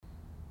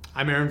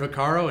I'm Aaron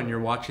Vaccaro, and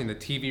you're watching the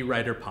TV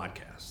Writer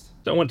Podcast.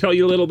 So I want to tell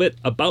you a little bit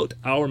about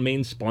our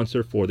main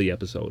sponsor for the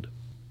episode.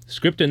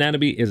 Script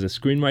Anatomy is a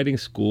screenwriting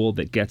school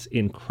that gets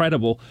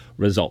incredible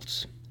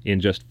results. In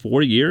just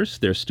 4 years,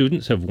 their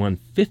students have won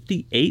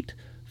 58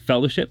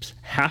 fellowships,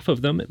 half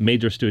of them at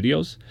major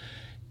studios.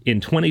 In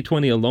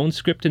 2020 alone,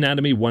 Script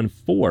Anatomy won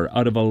 4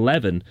 out of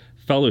 11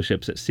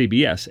 fellowships at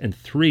CBS and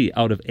 3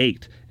 out of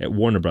 8 at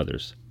Warner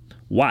Brothers.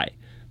 Why?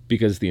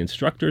 Because the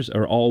instructors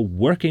are all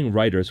working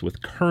writers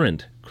with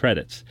current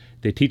credits.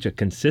 They teach a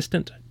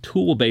consistent,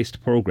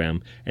 tool-based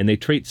program, and they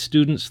treat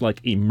students like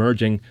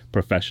emerging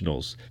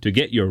professionals. To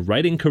get your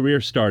writing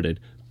career started,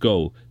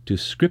 go to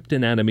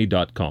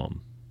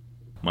scriptanatomy.com.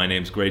 My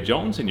name's Gray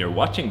Jones, and you're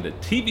watching the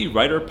TV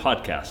Writer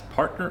Podcast,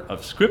 partner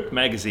of Script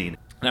Magazine.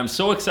 And I'm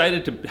so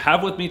excited to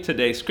have with me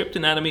today Script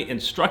Anatomy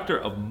instructor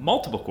of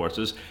multiple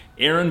courses,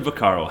 Aaron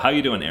Vaccaro. How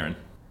you doing, Aaron?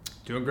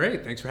 Doing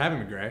great. Thanks for having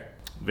me, Gray.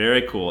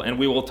 Very cool. And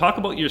we will talk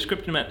about your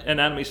Script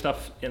Anatomy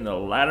stuff in the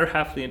latter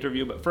half of the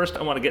interview. But first,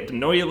 I want to get to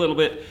know you a little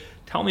bit.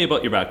 Tell me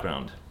about your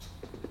background.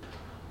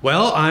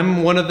 Well,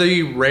 I'm one of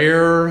the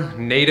rare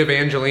native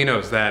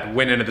Angelinos that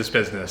went into this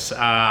business.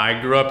 I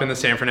grew up in the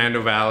San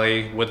Fernando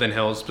Valley, Woodland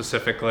Hills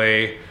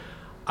specifically.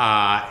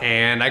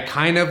 And I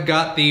kind of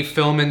got the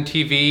film and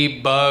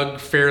TV bug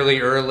fairly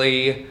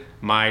early.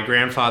 My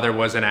grandfather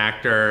was an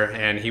actor,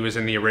 and he was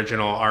in the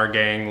original Our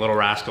Gang, Little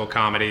Rascal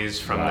comedies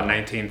from the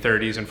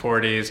 1930s and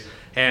 40s.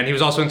 And he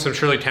was also in some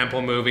Shirley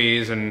Temple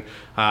movies and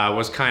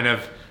was kind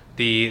of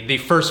the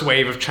first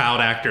wave of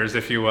child actors,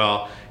 if you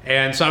will.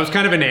 And so I was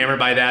kind of enamored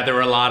by that. There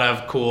were a lot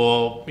of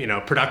cool,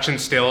 production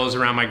stills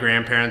around my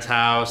grandparents'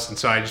 house. And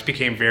so I just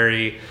became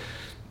very,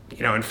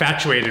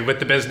 infatuated with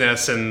the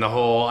business and the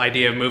whole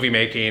idea of movie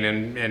making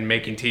and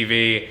making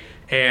TV.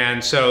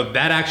 And so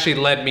that actually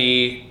led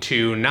me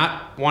to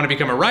not want to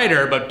become a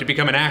writer, but to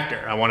become an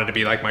actor. I wanted to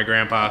be like my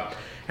grandpa.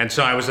 And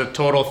so I was a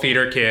total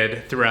theater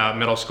kid throughout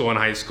middle school and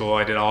high school.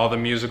 I did all the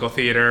musical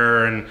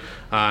theater and,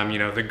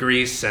 the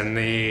Grease and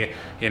the,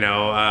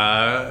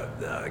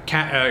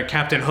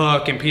 Captain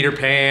Hook and Peter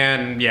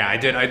Pan. Yeah, I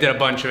did a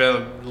bunch of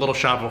it, Little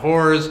Shop of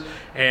Horrors,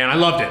 and I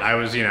loved it. I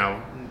was,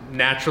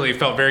 naturally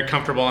felt very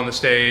comfortable on the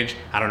stage.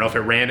 I don't know if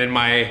it ran in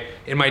my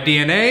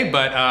DNA,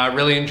 but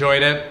really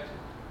enjoyed it.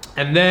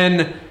 And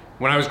then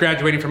when I was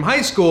graduating from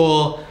high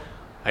school,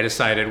 I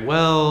decided,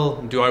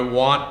 well, do I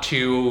want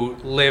to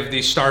live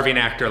the starving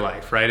actor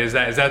life, right? Is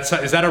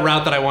that a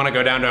route that I want to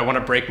go down? Do I want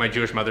to break my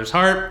Jewish mother's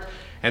heart?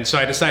 And so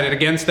I decided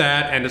against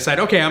that and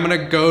decided, okay, I'm going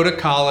to go to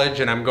college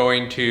and I'm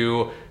going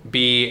to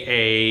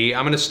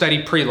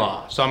study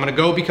pre-law. So I'm going to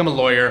go become a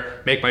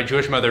lawyer, make my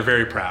Jewish mother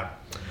very proud.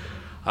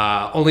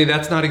 Only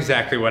that's not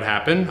exactly what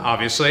happened.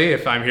 Obviously,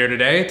 if I'm here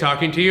today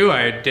talking to you,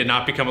 I did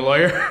not become a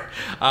lawyer.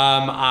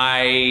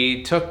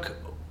 I took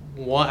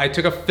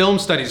a film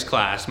studies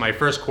class my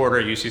first quarter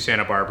at UC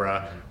Santa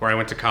Barbara, where I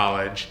went to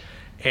college,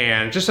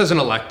 and just as an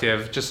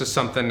elective, just as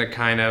something to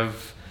kind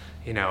of,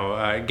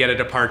 get a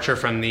departure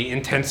from the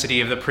intensity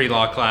of the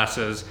pre-law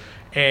classes.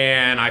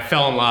 And I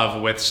fell in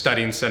love with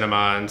studying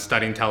cinema and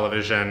studying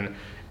television.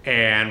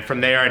 And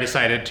from there, I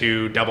decided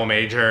to double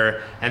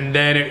major. And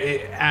then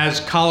as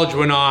college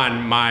went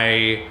on,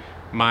 I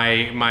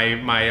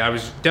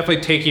was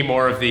definitely taking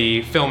more of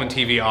the film and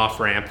TV off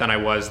ramp than I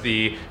was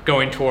the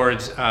going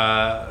towards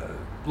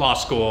law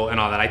school and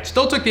all that. I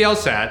still took the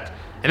LSAT,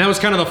 and that was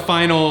kind of the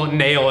final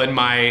nail in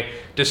my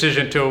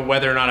decision to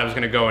whether or not I was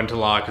going to go into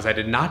law, because I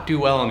did not do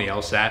well on the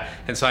LSAT.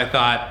 And so I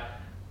thought,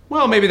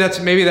 well, maybe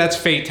that's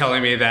fate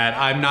telling me that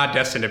I'm not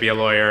destined to be a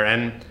lawyer.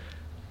 And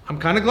I'm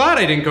kind of glad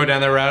I didn't go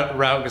down that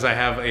route because I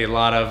have a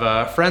lot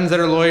of friends that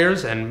are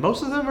lawyers, and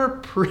most of them are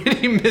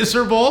pretty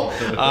miserable.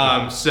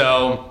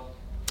 So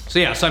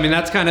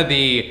that's kind of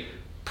the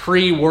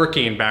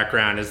pre-working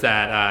background, is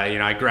that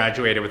I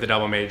graduated with a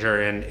double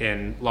major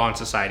in law and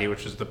society,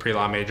 which was the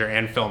pre-law major,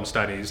 and film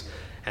studies,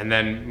 and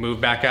then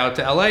moved back out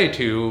to LA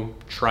to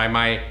try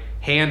my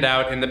hand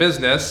out in the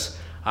business,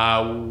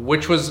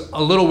 which was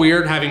a little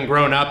weird having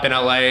grown up in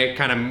LA,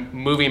 kind of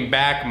moving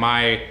back.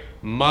 My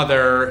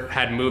mother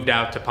had moved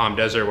out to Palm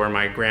Desert where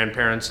my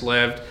grandparents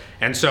lived.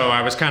 And so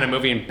I was kind of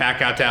moving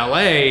back out to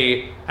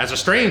LA as a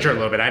stranger a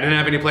little bit. I didn't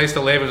have any place to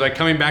live. It was like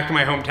coming back to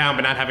my hometown,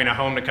 but not having a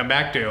home to come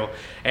back to.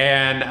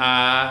 And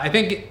I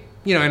think,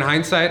 in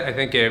hindsight, I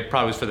think it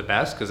probably was for the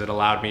best, because it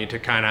allowed me to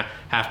kind of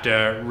have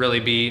to really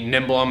be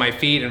nimble on my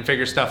feet and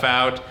figure stuff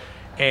out.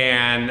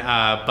 And,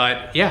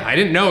 but yeah, I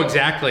didn't know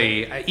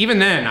exactly. Even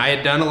then, I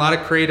had done a lot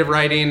of creative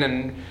writing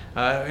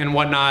and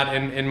whatnot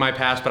in my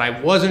past, but I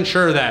wasn't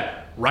sure that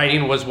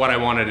writing was what I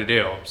wanted to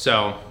do.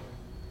 So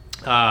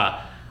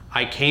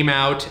I came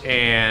out,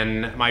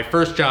 and my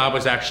first job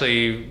was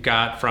actually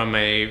got from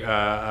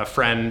a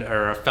friend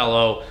or a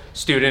fellow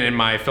student in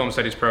my film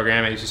studies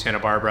program at UC Santa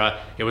Barbara.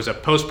 It was a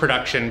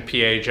post-production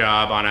PA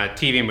job on a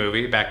TV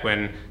movie back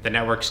when the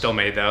network still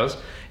made those.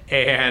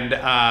 And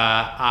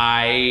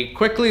I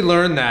quickly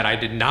learned that I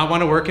did not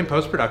want to work in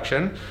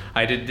post-production.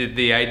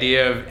 The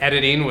idea of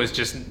editing was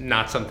just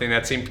not something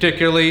that seemed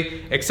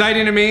particularly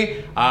exciting to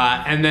me.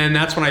 And then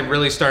that's when I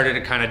really started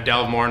to kind of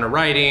delve more into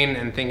writing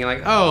and thinking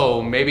like,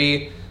 oh,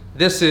 maybe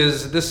this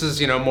is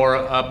more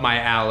up my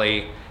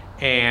alley.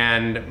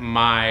 And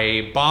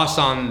my boss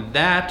on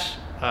that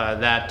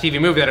TV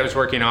movie that I was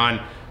working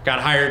on got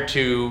hired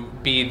to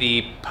be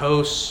the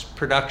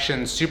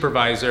post-production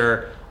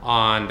supervisor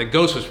on the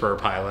Ghost Whisperer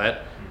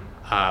pilot,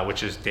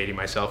 which is dating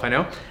myself, I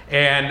know.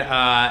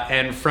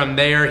 And from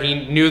there,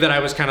 he knew that I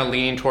was kind of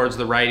leaning towards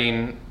the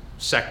writing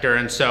sector.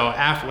 And so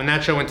when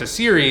that show went to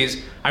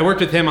series, I worked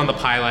with him on the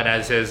pilot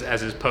as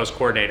his post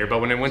coordinator.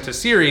 But when it went to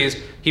series,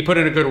 he put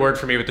in a good word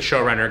for me with the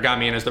showrunner, got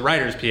me in as the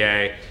writer's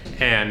PA,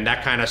 and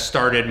that kind of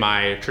started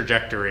my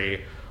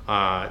trajectory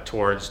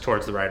towards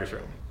the writer's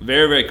room.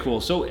 Very, very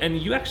cool. So,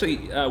 and you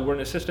actually were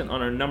an assistant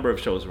on a number of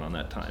shows around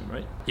that time,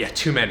 right? Yeah,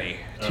 too many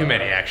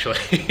actually.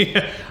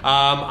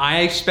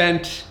 I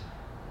spent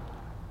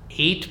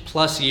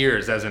 8+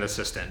 years as an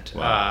assistant.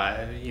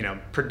 Wow.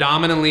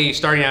 Predominantly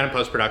starting out in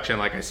post-production,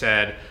 like I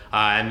said,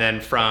 and then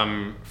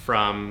from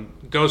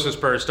Ghost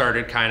Whisperer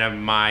started kind of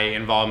my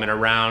involvement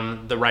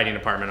around the writing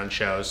department on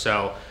shows.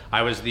 So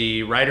I was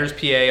the writer's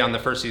PA on the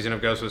first season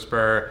of Ghost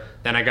Whisperer.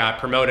 Then I got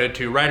promoted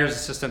to writer's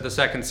assistant the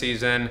second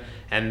season,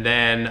 and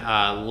then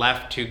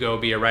left to go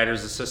be a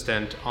writer's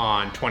assistant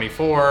on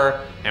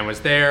 24, and was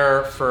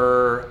there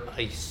for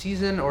a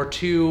season or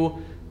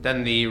two.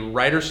 Then the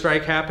writer's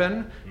strike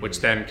happened,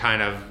 which then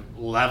kind of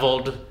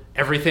leveled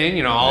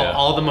everything.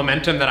 All the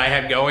momentum that I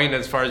had going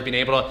as far as being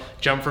able to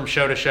jump from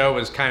show to show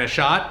was kind of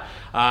shot.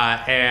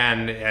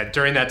 And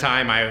during that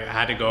time, I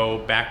had to go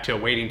back to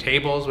waiting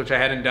tables, which I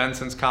hadn't done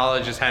since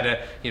college. Just had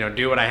to,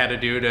 do what I had to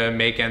do to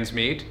make ends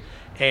meet.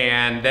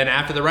 And then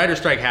after the writer's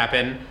strike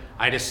happened,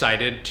 I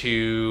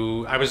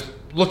was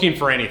looking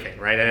for anything,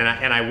 right?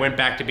 And I went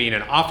back to being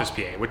an office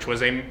PA, which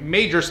was a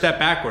major step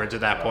backwards at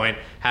that point,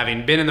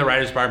 having been in the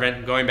writer's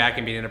department, going back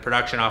and being in a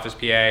production office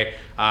PA.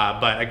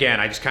 But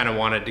again, I just kind of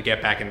wanted to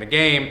get back in the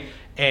game.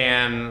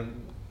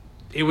 And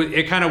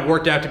it kind of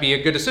worked out to be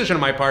a good decision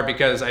on my part,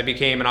 because I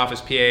became an office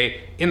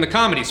PA in the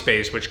comedy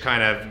space, which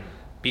kind of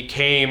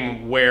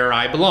became where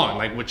I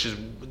belong, which is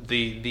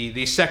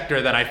the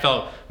sector that I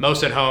felt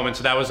most at home. And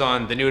so that was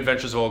on The New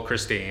Adventures of Old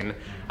Christine.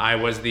 I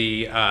was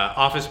the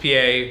office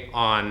PA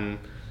on,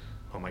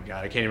 oh my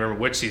God, I can't even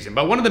remember which season,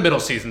 but one of the middle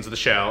seasons of the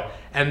show.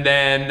 And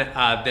then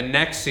the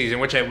next season,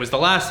 which was the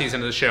last season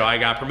of the show, I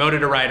got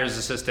promoted to writer's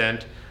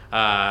assistant.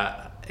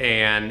 And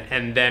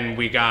then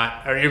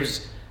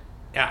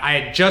I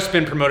had just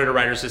been promoted to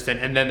writer's assistant,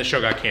 and then the show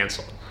got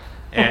canceled.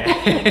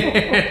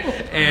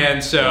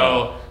 And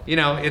so,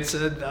 it's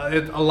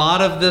a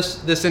lot of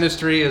this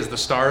industry is the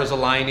stars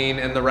aligning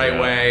in the right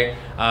way.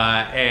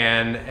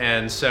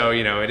 And so,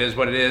 it is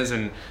what it is.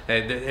 And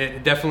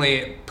it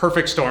definitely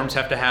perfect storms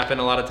have to happen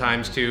a lot of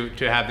times to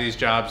have these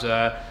jobs,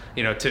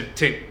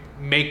 to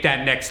make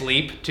that next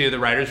leap to the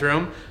writer's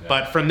room. Yeah.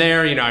 But from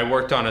there, I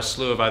worked on a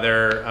slew of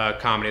other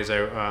comedies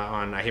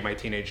on I Hate My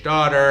Teenage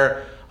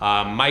Daughter.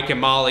 Mike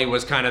and Molly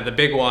was kind of the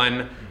big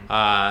one.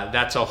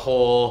 That's a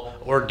whole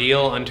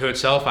ordeal unto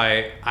itself.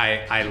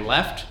 I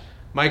left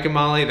Mike and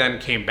Molly, then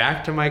came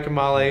back to Mike and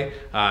Molly.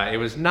 It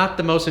was not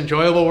the most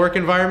enjoyable work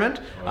environment.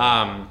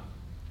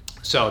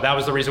 So that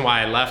was the reason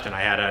why I left, and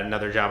I had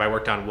another job. I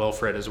worked on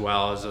Wilfred as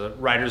well as a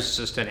writer's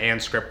assistant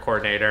and script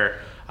coordinator.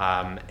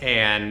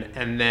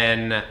 And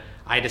then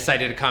I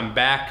decided to come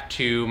back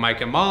to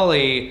Mike and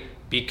Molly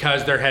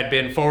because there had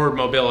been forward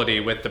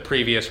mobility with the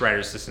previous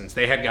writer's assistants.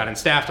 They had gotten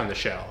staffed on the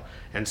show.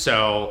 And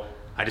so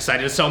I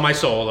decided to sell my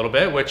soul a little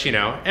bit, which,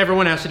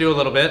 everyone has to do a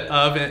little bit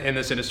of in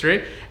this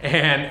industry.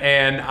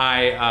 And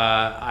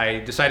I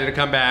decided to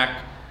come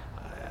back.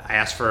 I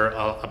asked for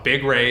a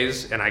big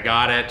raise, and I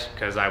got it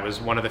because I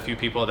was one of the few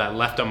people that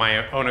left on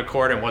my own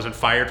accord and wasn't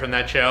fired from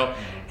that show.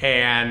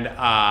 And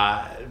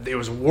it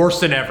was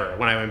worse than ever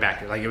when I went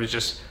back. It was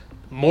just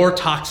more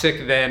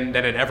toxic than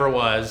it ever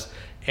was.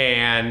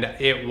 And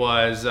it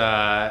was,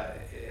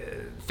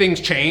 things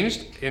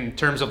changed in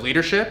terms of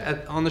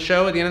leadership on the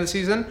show at the end of the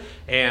season.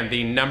 And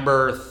the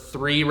number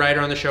 3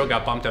 writer on the show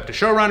got bumped up to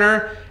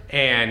showrunner.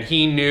 And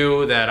he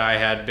knew that I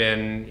had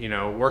been,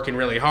 working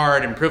really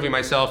hard, improving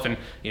myself, and,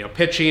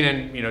 pitching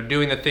and,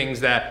 doing the things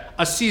that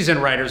a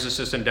seasoned writer's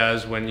assistant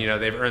does when,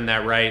 they've earned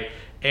that right.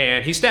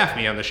 And he staffed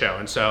me on the show.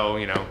 And so,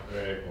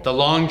 Very cool. The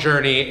long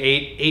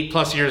journey,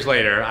 8+ years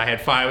later,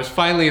 I was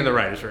finally in the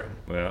writer's room.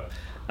 Well,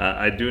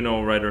 I do know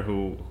a writer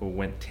who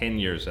went 10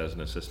 years as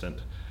an assistant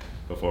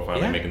before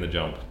finally making the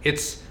jump.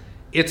 It's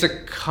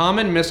a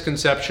common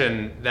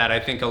misconception that I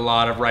think a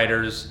lot of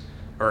writers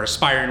or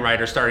aspiring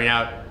writers starting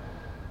out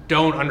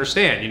don't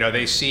understand.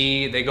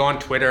 They go on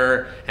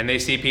Twitter and they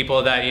see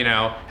people that,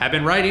 have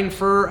been writing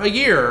for a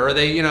year, or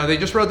they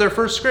just wrote their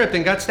first script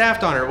and got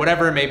staffed on it, or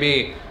whatever it may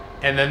be.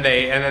 And then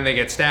they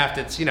get staffed.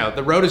 It's,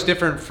 the road is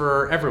different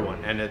for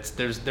everyone. And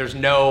there's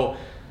no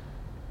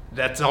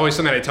that's always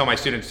something I tell my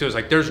students too, is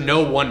like, there's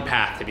no one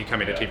path to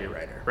becoming a TV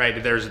writer,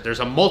 right? There's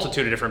a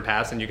multitude of different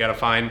paths, and you got to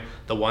find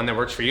the one that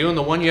works for you and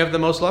the one you have the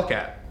most luck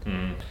at.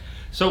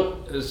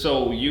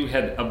 So you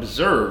had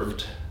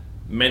observed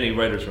many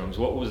writers' rooms.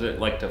 What was it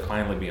like to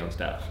finally be on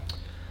staff?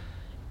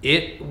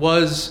 It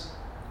was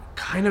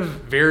kind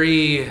of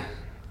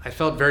I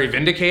felt very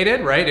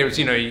vindicated, right? It was,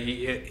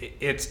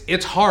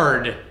 it's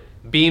hard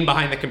being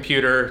behind the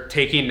computer,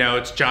 taking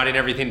notes, jotting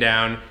everything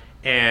down,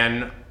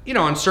 and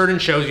on certain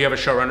shows you have a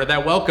showrunner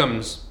that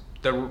welcomes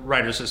the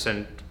writer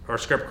assistant or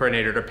script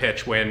coordinator to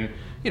pitch when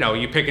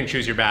you pick and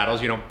choose your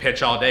battles. You don't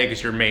pitch all day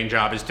because your main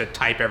job is to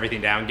type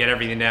everything down, get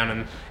everything down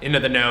and into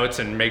the notes,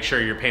 and make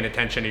sure you're paying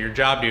attention to your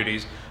job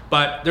duties.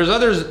 But there's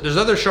other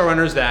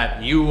showrunners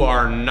that you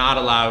are not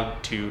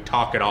allowed to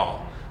talk at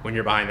all when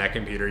you're behind that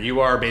computer. You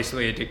are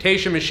basically a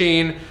dictation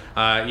machine,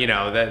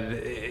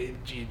 that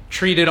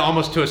treated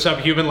almost to a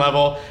subhuman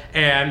level.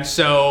 And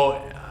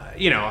so,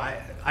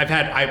 I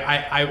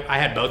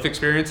had both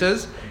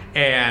experiences,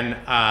 and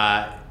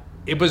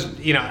it was,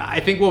 I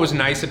think what was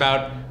nice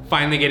about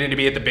finally getting to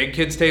be at the big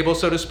kids table,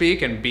 so to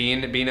speak, and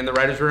being in the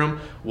writer's room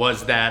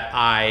was that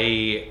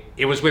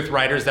it was with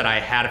writers that I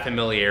had a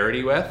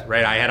familiarity with,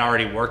 right? I had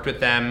already worked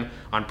with them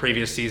on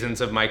previous seasons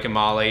of Mike and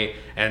Molly,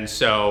 and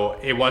so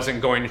it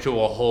wasn't going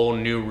into a whole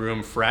new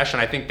room fresh,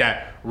 and I think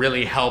that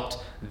really helped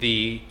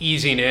the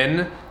easing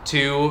in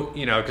to,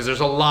 because there's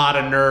a lot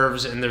of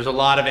nerves and there's a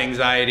lot of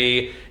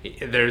anxiety.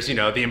 There's,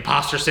 the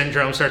imposter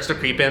syndrome starts to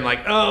creep in,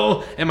 like,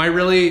 oh, am I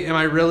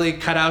really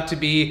cut out to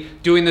be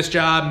doing this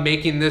job,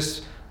 making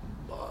this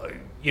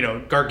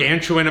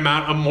gargantuan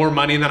amount of more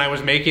money than I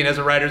was making as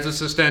a writer's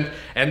assistant?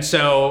 And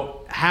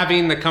so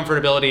having the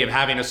comfortability of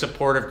having a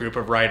supportive group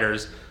of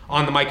writers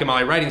on the Mike and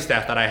Molly writing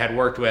staff that I had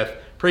worked with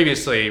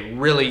previously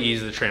really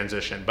eased the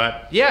transition.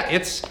 But yeah,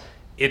 it's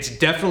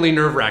definitely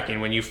nerve-wracking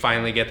when you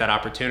finally get that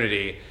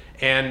opportunity,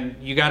 and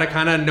you got to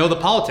kind of know the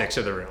politics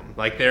of the room.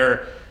 Like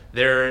there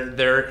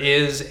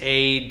is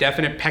a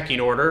definite pecking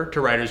order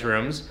to writers'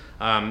 rooms,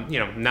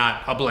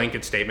 not a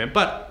blanket statement,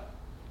 but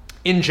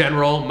in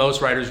general, most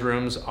writers'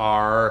 rooms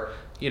are,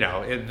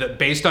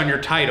 based on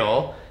your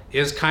title,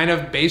 is kind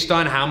of based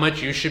on how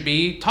much you should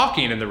be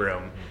talking in the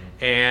room.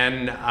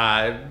 And,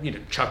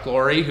 Chuck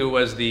Lorre, who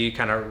was the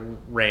kind of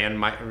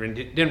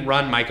didn't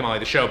run Mike and Molly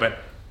the show, but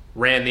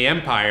ran the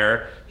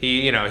Empire,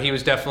 he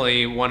was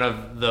definitely one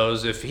of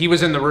those, if he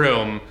was in the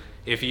room,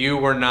 if you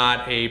were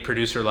not a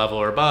producer level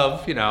or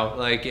above,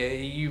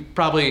 you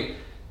probably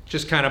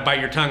just kind of bite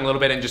your tongue a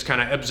little bit and just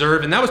kind of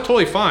observe, and that was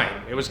totally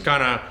fine. It was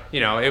kind of,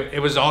 it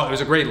was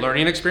a great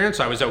learning experience,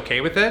 so I was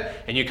okay with it,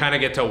 and you kind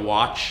of get to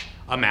watch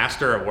a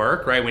master at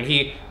work, right?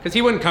 Because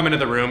he wouldn't come into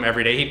the room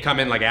every day, he'd come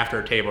in like after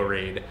a table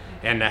read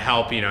and to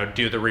help,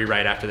 do the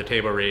rewrite after the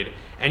table read,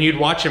 and you'd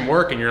watch him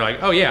work and you're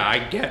like, oh yeah, I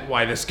get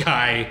why this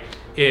guy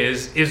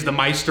is the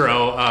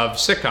maestro of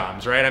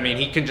sitcoms, right? I mean,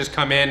 he can just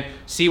come in,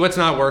 see what's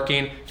not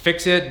working,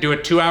 fix it, do a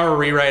 2-hour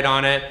rewrite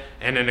on it,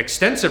 and an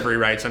extensive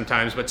rewrite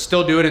sometimes, but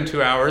still do it in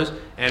 2 hours,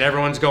 and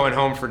everyone's going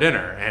home for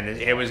dinner. And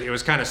it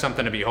was kind of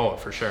something to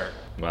behold, for sure.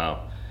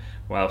 Wow.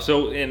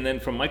 So, and then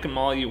from Mike and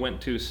Molly, you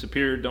went to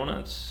Superior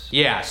Donuts?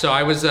 Yeah, so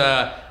I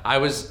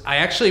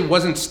actually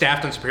wasn't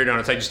staffed on Superior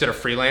Donuts. I just did a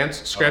freelance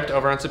script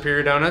over on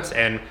Superior Donuts,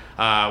 and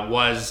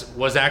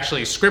was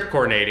actually script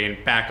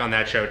coordinating back on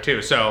that show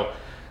too. So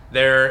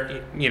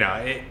there,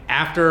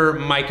 after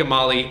Mike and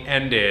Molly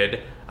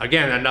ended,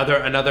 again,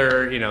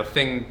 another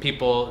thing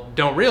people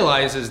don't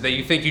realize is that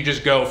you think you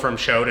just go from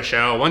show to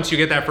show. Once you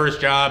get that first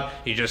job,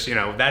 you just,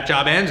 that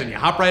job ends and you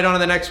hop right on to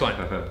the next one.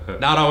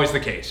 Not always the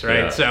case,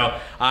 right? Yeah. So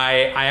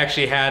I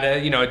actually had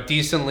a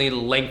decently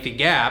lengthy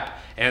gap,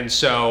 and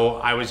so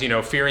I was,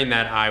 fearing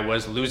that I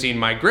was losing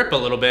my grip a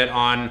little bit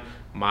on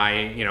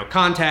my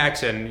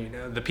contacts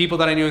and the people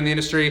that I knew in the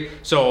industry.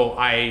 So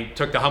I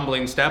took the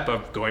humbling step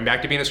of going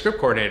back to being a script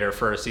coordinator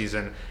for a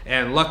season,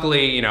 and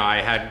luckily I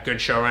had good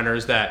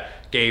showrunners that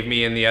gave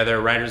me and the other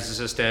writer's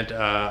assistant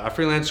a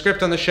freelance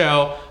script on the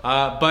show,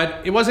 but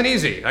it wasn't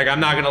easy. Like,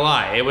 I'm not gonna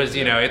lie, it was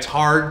it's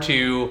hard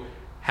to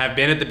have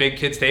been at the big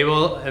kids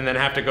table and then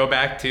have to go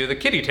back to the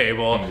kiddie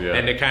table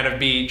and to kind of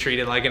be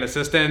treated like an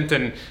assistant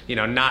and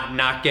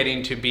not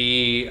getting to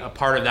be a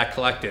part of that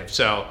collective.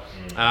 So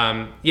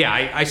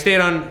I stayed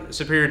on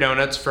Superior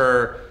Donuts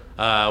for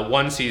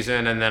one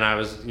season, and then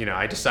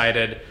I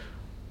decided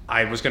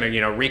I was going to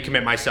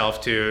recommit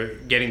myself to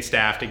getting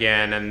staffed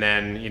again, and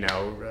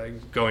then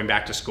going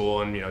back to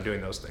school and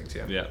doing those things.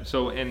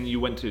 So, and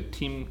you went to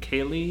Team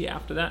Cayley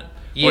after that?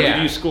 Yeah. Or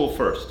did you school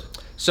first?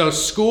 So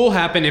school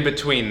happened in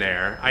between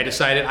there. I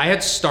decided, I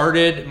had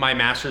started my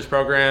master's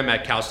program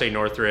at Cal State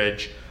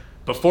Northridge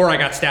before I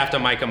got staffed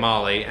on Mike and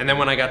Molly. And then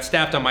when I got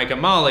staffed on Mike and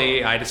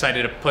Molly, I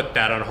decided to put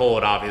that on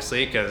hold,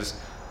 obviously, because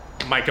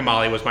Mike and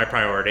Molly was my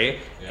priority.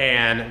 Yeah.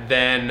 And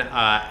then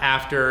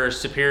after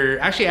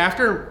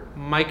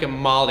Mike and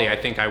Molly, I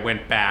think I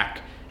went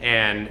back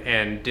and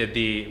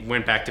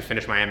went back to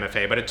finish my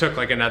MFA, but it took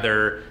like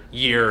another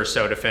year or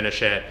so to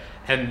finish it.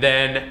 And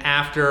then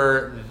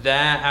after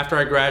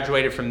I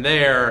graduated from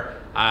there,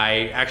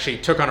 I actually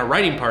took on a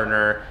writing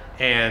partner,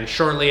 And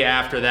shortly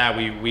after that,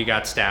 we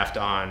got staffed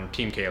on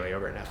Team Kaylee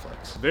over at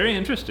Netflix. Very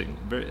interesting.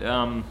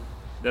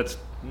 That's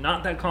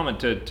not that common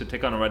to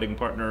take on a writing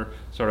partner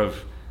sort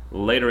of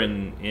later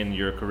in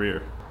your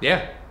career.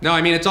 Yeah. No,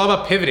 I mean, it's all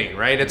about pivoting,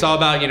 right? It's all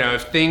about,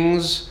 if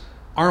things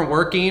aren't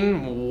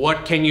working,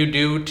 what can you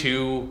do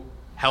to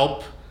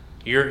help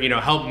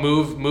help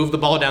move the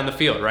ball down the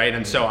field, right?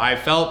 And so I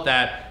felt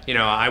that,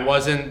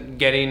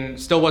 I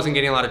still wasn't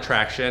getting a lot of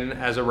traction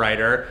as a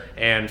writer,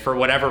 and for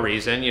whatever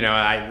reason,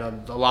 a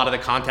lot of the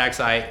contacts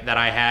that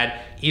I had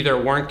either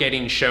weren't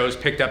getting shows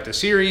picked up to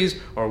series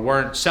or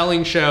weren't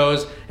selling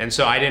shows, and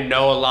so I didn't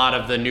know a lot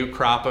of the new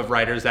crop of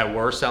writers that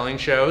were selling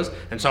shows,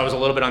 and so I was a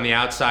little bit on the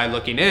outside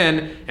looking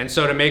in, and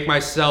so to make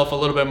myself a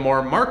little bit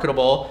more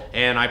marketable,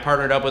 and I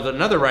partnered up with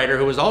another writer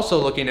who was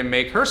also looking to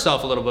make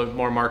herself a little bit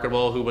more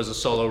marketable, who was a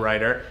solo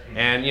writer,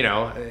 and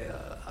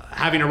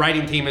having a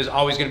writing team is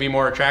always going to be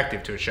more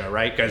attractive to a show,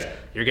 right? Because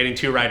you're getting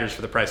 2 writers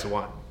for the price of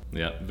 1.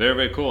 Yeah, very,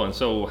 very cool. And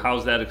so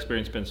how's that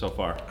experience been so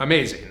far?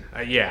 Amazing.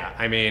 Yeah,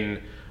 I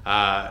mean,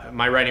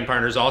 my writing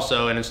partner is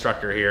also an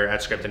instructor here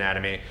at Script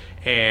Anatomy,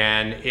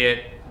 and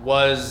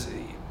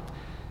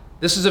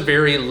this is a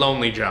very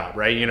lonely job,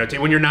 right?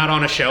 When you're not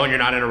on a show and you're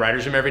not in a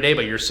writer's room every day,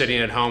 but you're sitting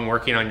at home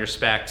working on your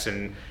specs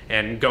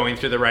and going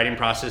through the writing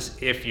process.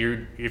 If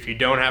you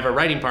don't have a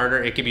writing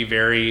partner, it can be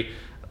very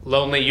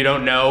lonely. You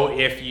don't know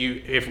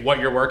if what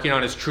you're working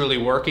on is truly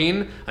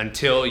working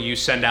until you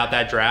send out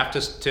that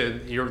draft to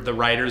the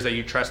writers that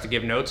you trust to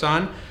give notes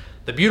on.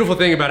 The beautiful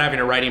thing about having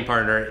a writing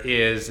partner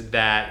is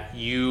that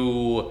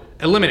you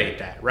eliminate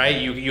that, right?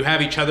 You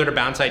have each other to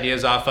bounce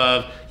ideas off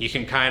of. You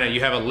can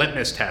you have a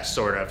litmus test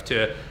sort of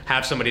to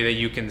have somebody that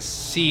you can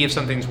see if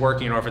something's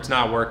working or if it's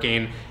not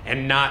working,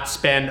 and not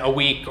spend a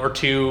week or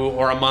 2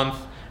 or a month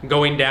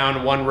going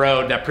down one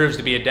road that proves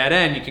to be a dead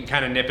end. You can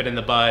kind of nip it in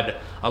the bud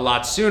a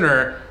lot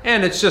sooner,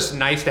 and it's just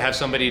nice to have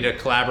somebody to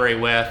collaborate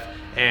with,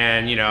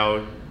 and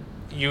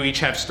you each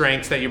have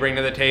strengths that you bring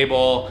to the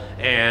table,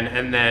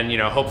 and then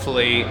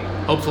hopefully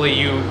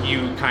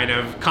you kind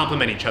of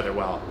complement each other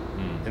well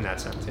in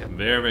that sense. Yeah.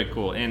 Very, very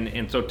cool.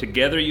 And so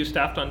together you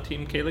staffed on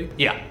Team Kaylee?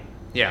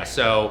 Yeah.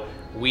 So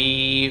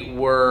we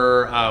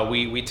were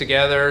we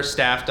together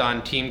staffed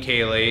on Team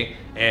Kaylee,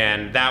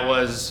 and that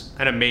was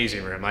an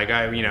amazing room.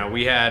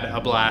 We had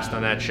a blast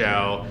on that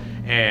show,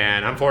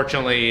 and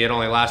unfortunately it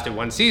only lasted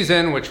 1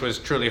 season, which was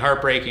truly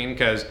heartbreaking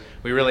because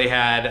we really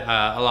had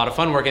a lot of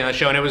fun working on that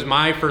show, and it was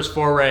my first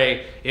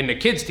foray into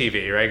kids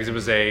TV, right? Because it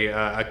was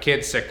a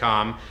kids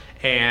sitcom,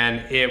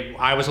 and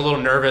I was a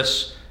little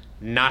nervous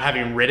not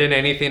having written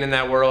anything in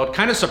that world.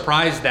 Kind of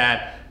surprised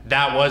that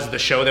was the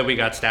show that we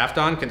got staffed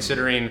on,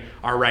 considering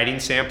our writing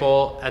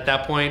sample at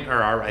that point,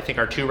 or I think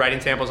our 2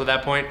 writing samples at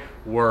that point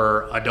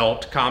were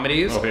adult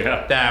comedies. Oh,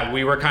 yeah. That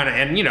we were kind of,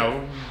 and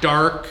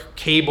dark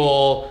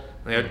cable,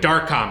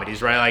 dark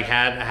comedies, right? Like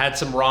had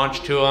some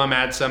raunch to them,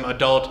 had some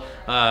adult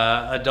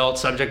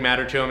subject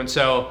matter to them, and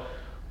so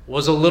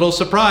was a little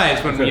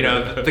surprised when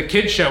the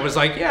kids show was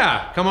like,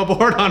 yeah, come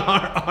aboard on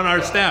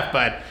our staff.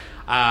 But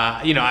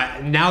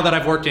now that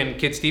I've worked in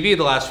kids TV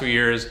the last few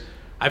years,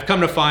 I've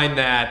come to find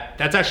that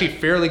that's actually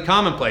fairly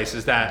commonplace,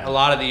 is that a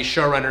lot of these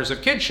showrunners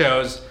of kids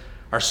shows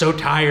are so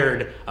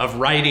tired of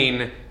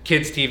writing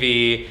kids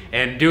TV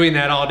and doing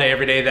that all day,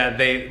 every day, that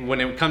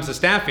when it comes to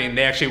staffing,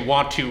 they actually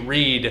want to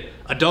read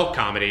adult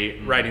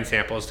comedy writing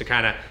samples to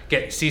kind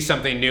of see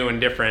something new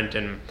and different.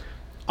 And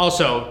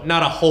also,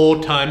 not a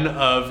whole ton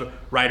of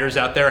writers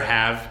out there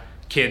have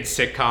kids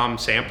sitcom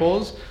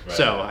samples. Right.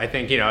 So I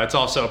think, it's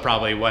also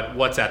probably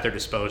what's at their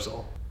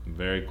disposal.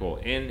 Very cool.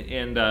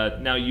 And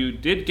now you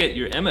did get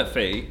your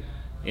MFA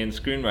in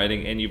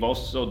screenwriting, and you've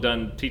also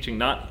done teaching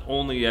not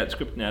only at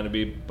Script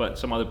Anatomy, but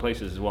some other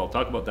places as well.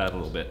 Talk about that a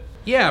little bit.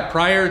 Yeah,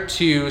 prior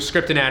to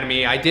Script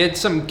Anatomy, I did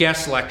some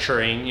guest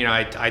lecturing.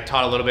 I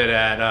taught a little bit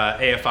at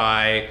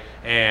AFI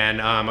and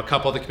a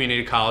couple of the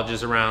community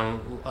colleges around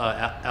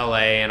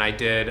LA, and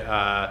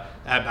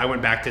I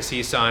went back to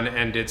CSUN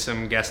and did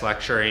some guest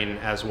lecturing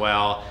as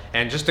well.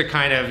 And just to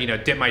kind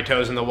of, dip my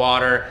toes in the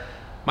water.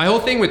 My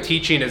whole thing with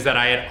teaching is that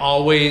I had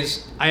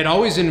always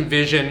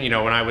envisioned,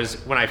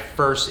 when I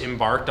first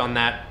embarked on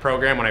that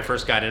program, when I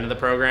first got into the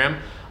program,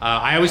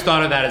 I always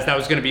thought of that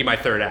was going to be my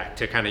third act,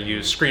 to kind of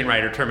use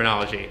screenwriter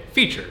terminology,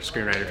 feature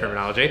screenwriter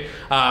terminology.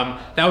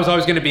 That was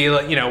always going to be,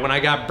 when I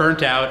got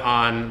burnt out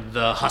on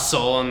the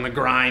hustle and the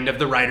grind of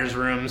the writers'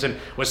 rooms and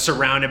was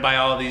surrounded by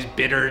all these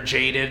bitter,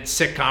 jaded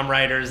sitcom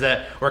writers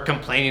that were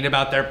complaining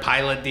about their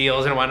pilot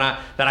deals and whatnot,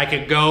 that I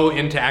could go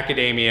into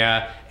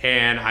academia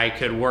and I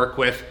could work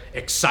with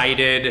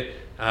excited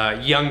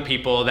young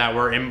people that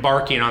were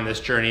embarking on this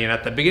journey, and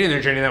at the beginning of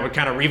their journey that would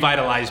kind of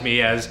revitalize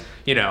me as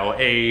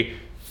a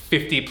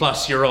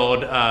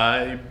 50-plus-year-old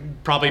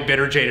probably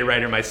bitter, jaded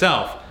writer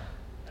myself.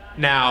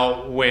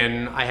 Now,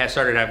 when I had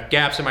started to have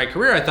gaps in my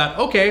career, I thought,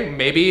 okay,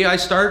 maybe I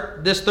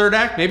start this third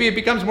act, maybe it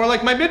becomes more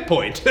like my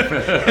midpoint.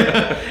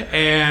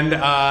 and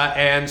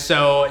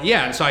so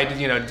I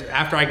did,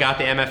 after I got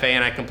the MFA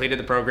and I completed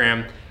the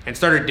program and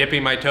started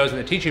dipping my toes in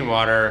the teaching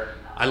water,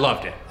 I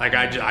loved it. Like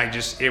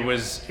it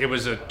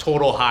was a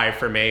total high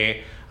for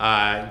me.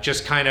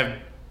 just kind of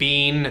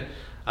being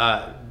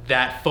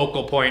that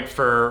focal point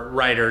for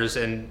writers,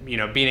 and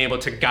being able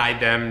to guide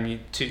them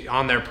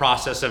on their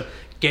process of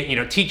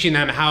teaching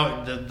them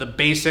how the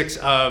basics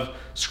of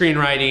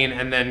screenwriting,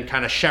 and then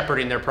kind of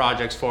shepherding their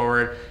projects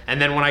forward.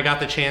 And then when I got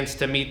the chance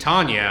to meet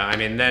Tanya,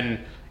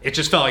 then it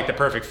just felt like the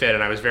perfect fit,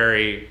 and I was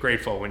very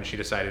grateful when she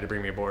decided to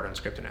bring me aboard on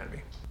Script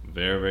Anatomy.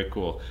 Very, very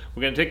cool.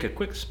 We're going to take a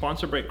quick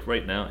sponsor break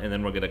right now, and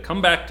then we're going to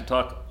come back to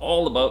talk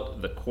all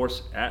about the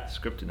course at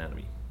Script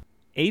Anatomy.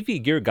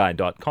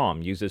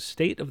 AVGearGuide.com uses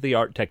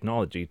state-of-the-art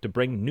technology to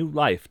bring new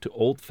life to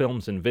old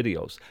films and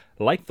videos,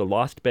 like the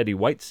Lost Betty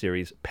White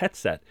series Pet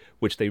Set,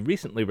 which they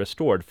recently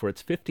restored for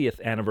its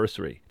 50th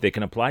anniversary. They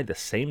can apply the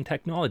same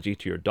technology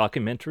to your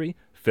documentary,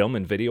 film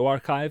and video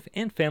archive,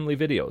 and family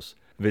videos.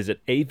 Visit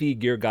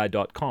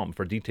AVGearGuide.com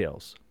for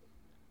details.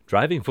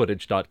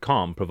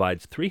 DrivingFootage.com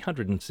provides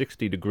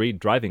 360-degree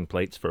driving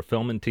plates for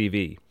film and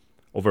TV.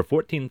 Over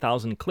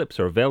 14,000 clips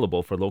are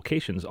available for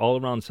locations all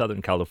around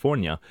Southern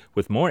California,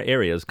 with more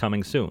areas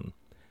coming soon.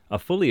 A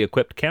fully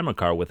equipped camera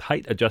car with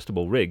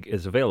height-adjustable rig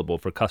is available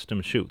for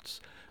custom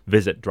shoots.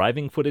 Visit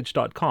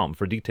DrivingFootage.com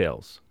for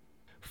details.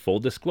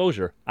 Full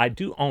disclosure, I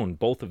do own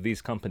both of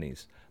these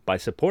companies. By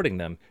supporting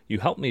them, you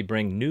help me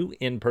bring new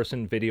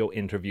in-person video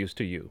interviews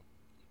to you.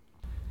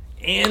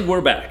 And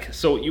we're back.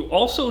 So you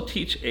also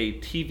teach a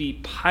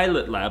TV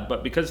pilot lab,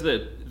 but because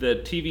the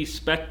TV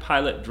spec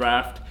pilot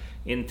draft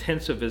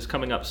intensive is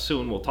coming up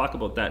soon, we'll talk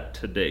about that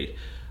today.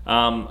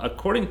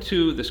 According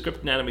to the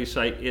Script Anatomy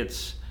site,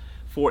 it's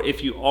for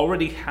if you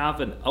already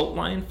have an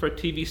outline for a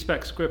TV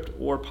spec script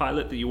or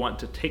pilot that you want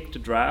to take to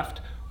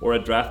draft, or a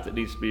draft that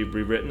needs to be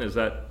rewritten. Is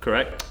that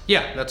correct?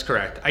 Yeah, that's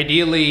correct.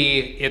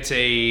 Ideally, it's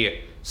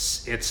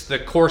the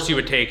course you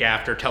would take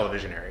after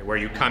Televisionary, where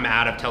you come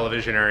out of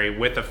Televisionary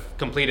with a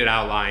completed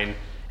outline,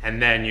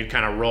 and then you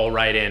kind of roll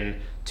right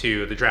in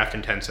to the draft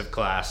intensive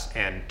class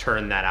and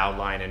turn that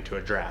outline into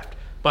a draft.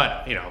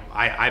 But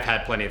I've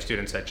had plenty of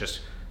students that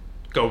just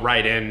go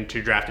right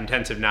into draft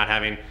intensive, not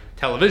having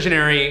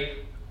Televisionary.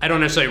 I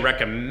don't necessarily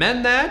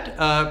recommend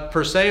that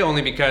per se,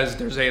 only because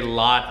there's a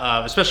lot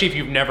of, especially if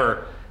you've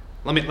never.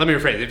 Let me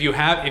rephrase.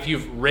 If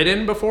you've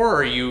written before,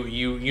 or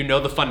you know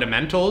the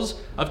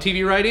fundamentals of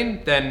TV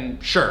writing, then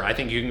sure, I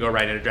think you can go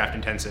right into draft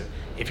intensive.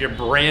 If you're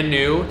brand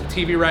new to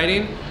TV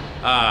writing,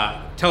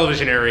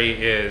 Televisionary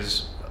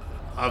is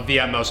of the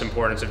utmost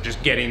importance of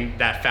just getting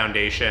that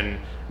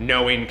foundation,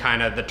 knowing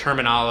kind of the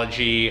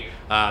terminology,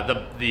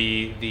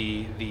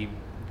 the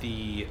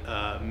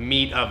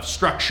meat of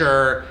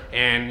structure,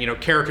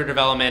 and character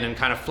development, and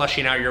kind of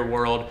fleshing out your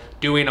world,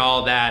 doing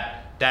all that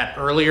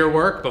earlier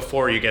work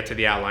before you get to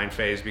the outline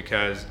phase.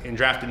 Because in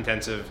draft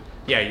intensive,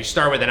 you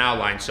start with an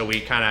outline, so we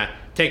kind of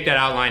take that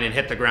outline and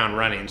hit the ground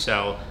running.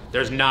 So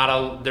there's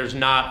not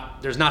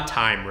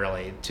time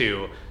really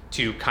to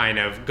kind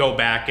of go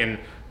back and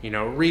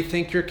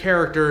rethink your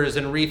characters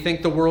and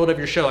rethink the world of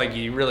your show. Like,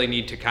 you really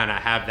need to kind of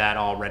have that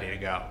all ready to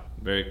go.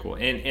 Very cool.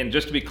 And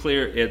just to be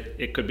clear,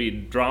 it could be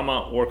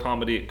drama or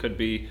comedy. It could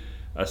be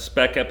a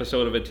spec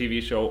episode of a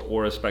TV show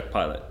or a spec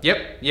pilot.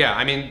 Yep. Yeah.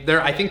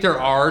 I think there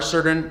are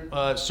certain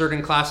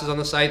classes on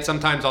the site.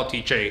 Sometimes I'll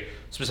teach a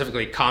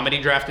specifically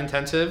comedy draft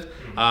intensive.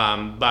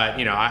 Mm-hmm. But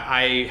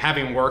I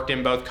having worked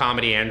in both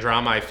comedy and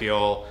drama, I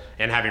feel,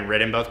 and having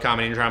written both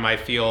comedy and drama, I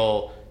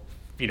feel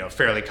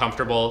fairly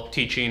comfortable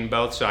teaching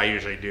both. So I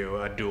usually do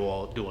a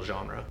dual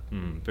genre.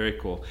 Very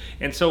cool.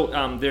 And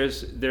so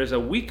there's a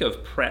week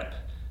of prep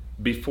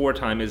before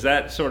time. Is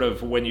that sort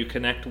of when you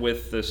connect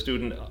with the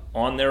student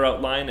on their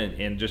outline,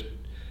 and just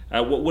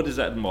what does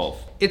that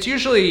involve? It's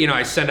usually,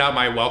 I send out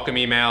my welcome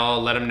email,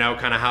 let them know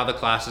kind of how the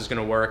class is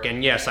going to work.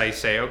 And yes, I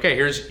say, okay,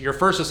 here's your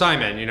first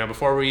assignment,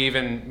 before we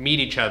even meet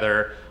each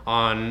other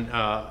on,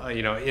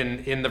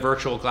 in the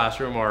virtual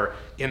classroom or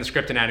in the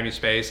Script Anatomy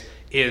space,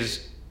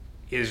 is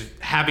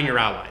having your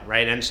outline,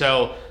 right? And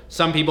so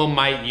some people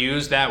might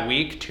use that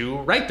week to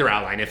write their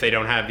outline if they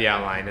don't have the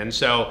outline. And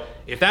so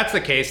if that's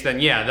the case, then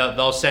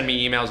they'll send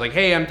me emails like,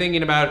 hey, I'm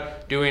thinking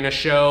about doing a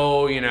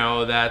show,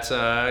 that's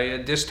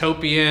a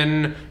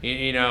dystopian,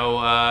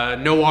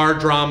 noir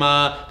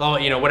drama,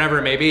 whatever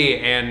it may be.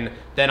 And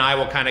then I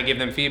will kind of give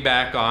them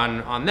feedback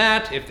on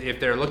that if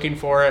they're looking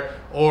for it,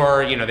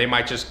 or, they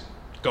might just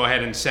go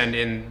ahead and send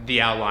in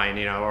the outline,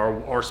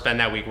 or spend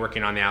that week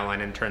working on the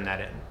outline and turn that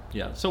in.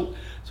 Yeah. So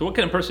what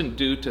can a person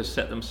do to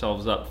set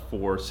themselves up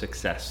for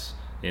success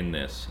in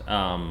this?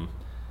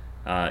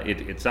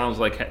 It sounds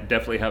like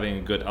definitely having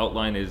a good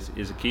outline is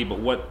a key, but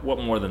what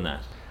more than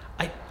that?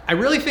 I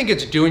really think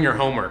it's doing your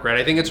homework, right?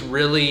 I think it's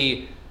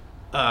really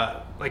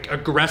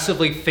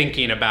aggressively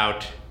thinking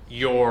about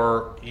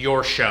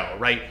your show,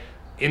 right?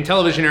 In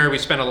Televisionary, we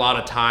spend a lot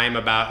of time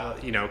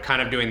about,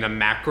 kind of doing the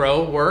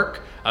macro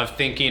work of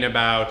thinking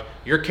about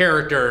your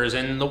characters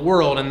and the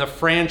world and the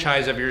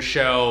franchise of your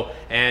show,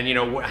 and,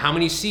 how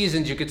many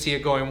seasons you could see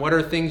it going, what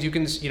are things you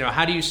can,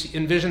 how do you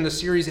envision the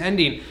series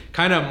ending,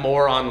 kind of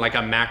more on like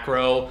a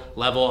macro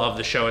level of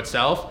the show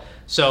itself.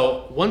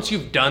 So once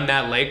you've done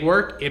that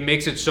legwork, it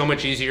makes it so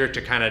much easier to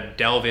kind of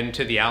delve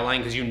into the outline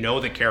because you know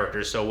the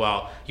characters so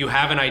well. You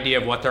have an idea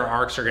of what their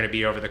arcs are going to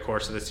be over the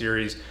course of the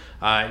series.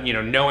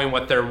 Knowing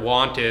what their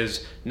want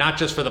is, not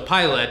just for the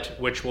pilot,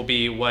 which will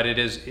be what it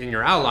is in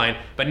your outline,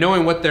 but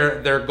knowing what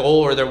their goal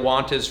or their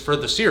want is for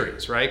the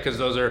series, right? Because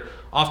those are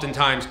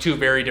oftentimes two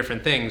very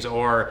different things,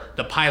 or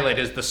the pilot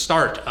is the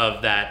start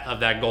of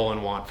that goal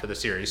and want for the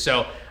series.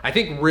 So I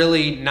think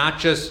really not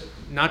just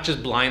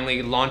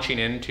blindly launching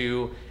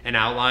into an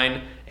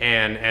outline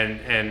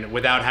and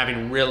without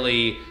having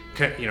really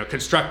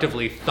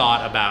constructively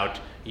thought about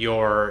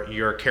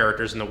your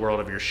characters in the world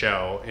of your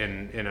show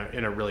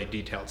in a really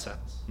detailed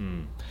sense.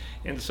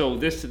 And so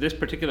this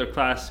particular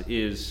class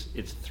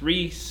it's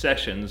 3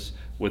 sessions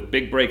with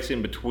big breaks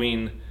in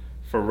between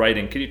for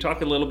writing. Can you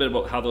talk a little bit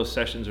about how those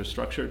sessions are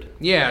structured?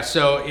 Yeah,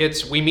 so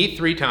we meet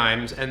 3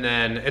 times, and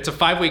then it's a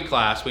 5-week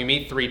class. We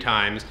meet 3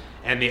 times,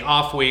 and the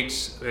off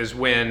weeks is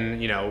when,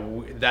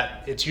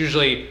 that it's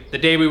usually the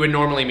day we would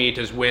normally meet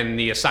is when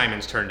the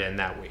assignments turned in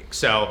that week.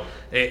 So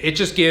it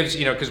just gives,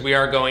 because we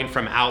are going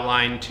from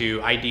outline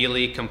to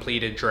ideally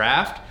completed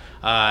draft,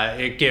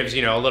 it gives,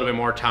 a little bit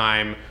more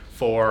time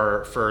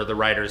for the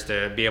writers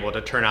to be able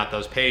to turn out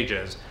those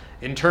pages.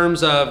 In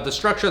terms of the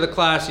structure of the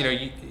class,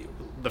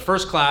 the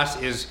first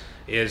class is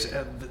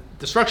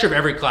the structure of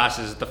every class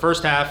is the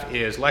first half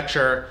is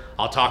lecture.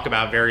 I'll talk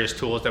about various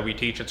tools that we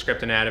teach at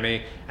Script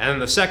Anatomy, and then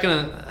the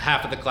second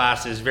half of the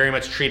class is very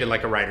much treated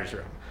like a writer's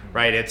room,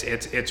 right? It's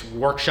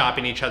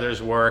workshopping each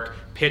other's work,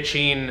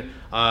 pitching.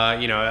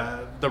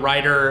 The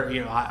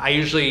writer. I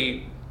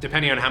usually,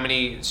 depending on how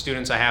many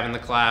students I have in the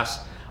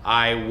class,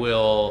 I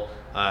will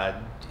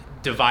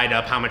divide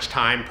up how much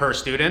time per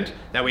student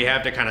that we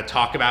have to kind of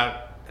talk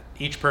about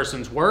each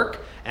person's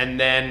work, and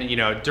then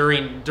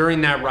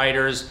during that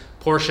writer's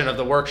portion of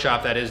the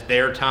workshop that is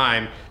their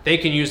time, they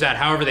can use that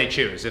however they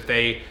choose. If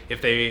they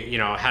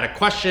had a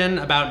question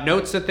about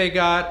notes that they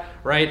got,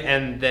 right,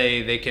 and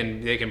they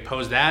can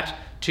pose that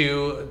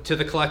to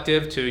the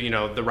collective, to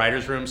the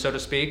writer's room, so to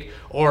speak,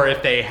 or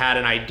if they had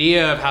an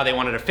idea of how they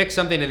wanted to fix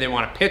something and they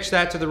want to pitch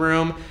that to the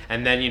room,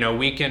 and then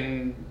we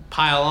can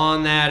pile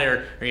on that,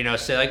 or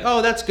say like,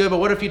 oh, that's good, but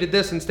what if you did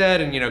this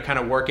instead, and kind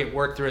of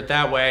work through it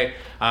that way.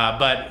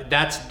 But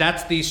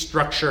that's the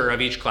structure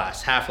of each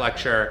class: half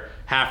lecture,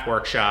 half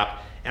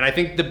workshop. And I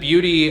think the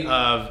beauty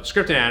of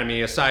Script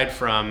Anatomy, aside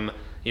from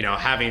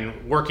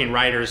having working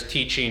writers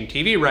teaching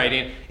TV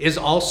writing, is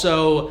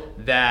also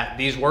that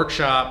these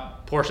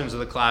workshop portions of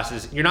the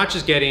classes, you're not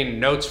just getting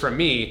notes from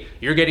me,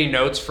 you're getting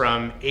notes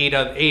from eight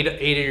of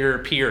your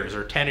peers,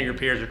 or 10 of your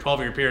peers, or 12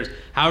 of your peers,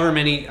 however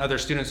many other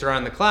students there are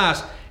in the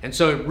class. And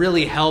so it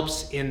really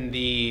helps in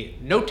the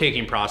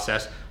note-taking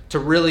process to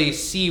really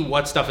see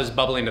what stuff is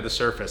bubbling to the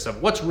surface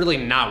of what's really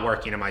not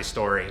working in my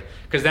story.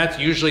 Because that's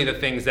usually the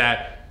things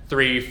that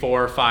 3,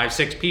 4, 5,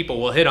 6 people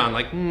will hit on,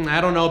 like,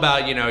 I don't know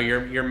about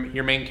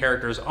your main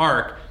character's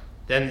arc.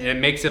 Then it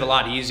makes it a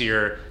lot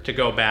easier to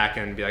go back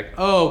and be like,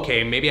 oh,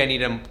 okay, maybe I need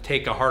to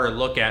take a harder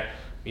look at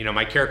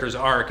my character's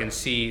arc and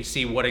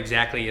see what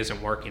exactly isn't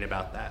working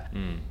about that.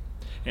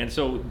 And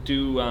so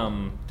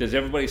does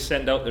everybody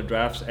send out their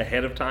drafts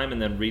ahead of time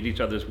and then read each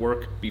other's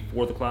work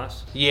before the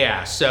class?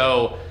 Yeah,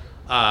 so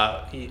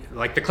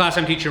like the class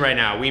I'm teaching right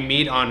now, we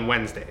meet on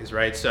Wednesdays,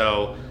 right?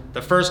 So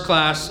the first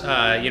class,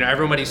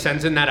 everybody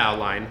sends in that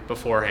outline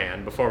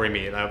beforehand, before we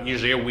meet,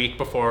 usually a week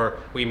before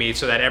we meet,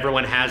 so that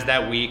everyone has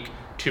that week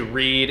to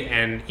read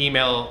and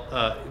email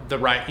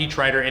each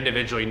writer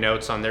individually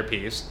notes on their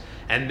piece.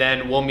 And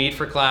then we'll meet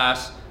for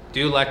class,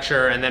 do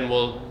lecture, and then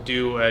we'll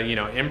do a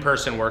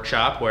in-person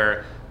workshop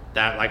where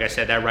that, like I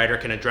said, that writer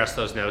can address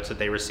those notes that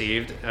they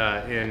received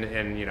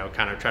and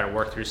kind of try to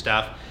work through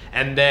stuff.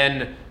 And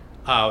then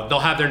they'll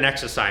have their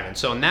next assignment.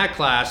 So in that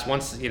class,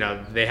 once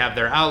they have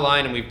their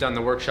outline and we've done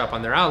the workshop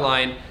on their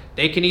outline,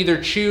 they can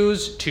either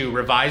choose to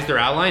revise their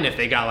outline if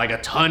they got like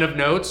a ton of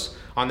notes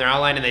on their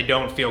outline and they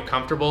don't feel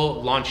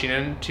comfortable launching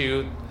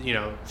into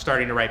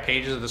starting to write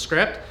pages of the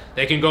script.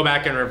 They can go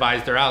back and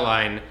revise their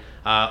outline,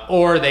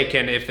 or they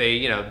can, if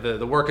they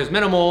the work is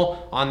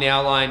minimal on the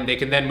outline, they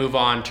can then move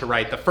on to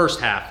write the first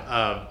half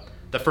of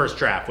the first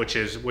draft,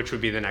 which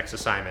would be the next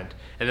assignment,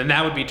 and then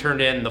that would be turned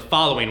in the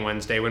following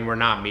Wednesday when we're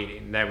not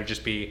meeting. That would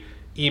just be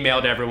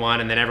emailed to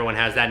everyone, and then everyone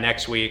has that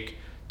next week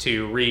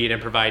to read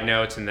and provide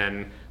notes, and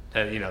then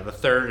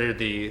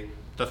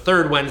the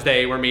third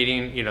Wednesday we're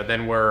meeting,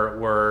 then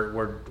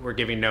we're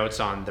giving notes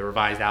on the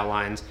revised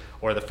outlines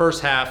or the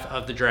first half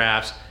of the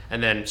drafts,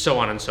 and then so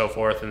on and so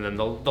forth. And then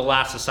the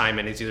last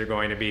assignment is either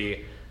going to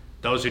be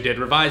those who did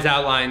revised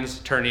outlines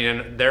turning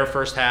in their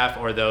first half,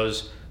 or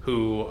those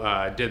who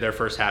did their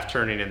first half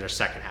turning in their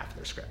second half of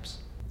their scripts.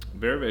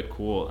 Very, very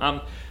cool.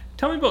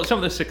 Tell me about some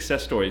of the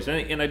success stories,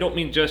 and I don't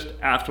mean just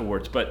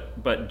afterwards,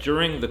 but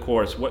during the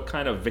course, what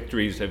kind of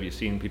victories have you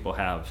seen people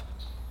have?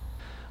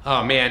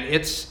 Oh man,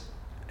 it's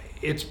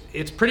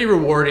pretty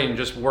rewarding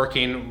just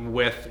working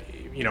with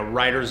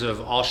writers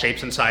of all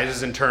shapes and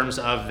sizes in terms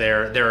of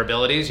their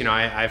abilities.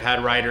 I've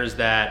had writers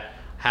that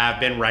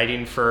have been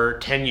writing for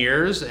 10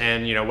 years,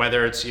 and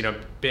whether it's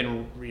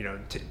been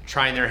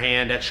trying their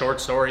hand at short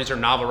stories or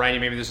novel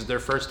writing, maybe this is their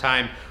first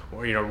time,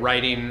 or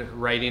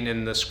writing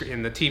in the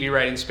TV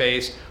writing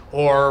space,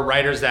 or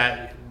writers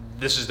that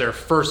this is their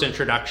first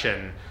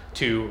introduction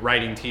to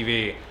writing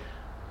TV.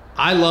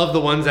 I love the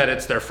ones that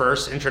it's their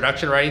first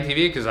introduction to writing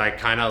TV, because I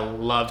kind of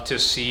love to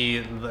see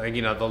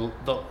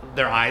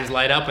their eyes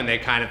light up when they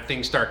kind of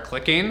things start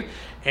clicking.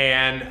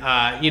 And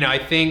I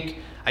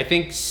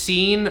think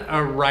seeing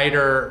a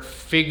writer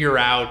figure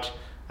out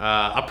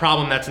a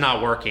problem that's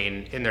not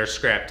working in their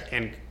script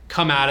and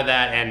come out of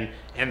that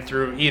and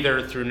through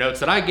either through notes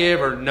that I give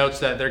or notes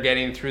that they're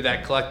getting through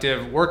that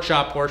collective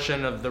workshop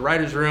portion of the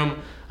writer's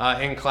room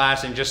in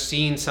class, and just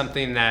seeing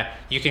something that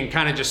you can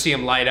kind of just see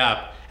them light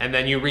up, and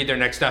then you read their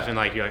next stuff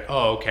and you're like,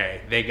 oh,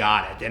 okay, they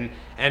got it.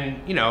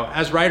 And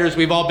as writers,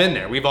 we've all been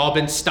there. We've all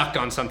been stuck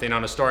on something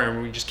on a story,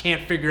 and we just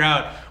can't figure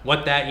out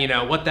what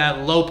that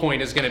low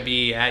point is going to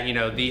be at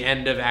the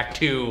end of Act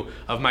 2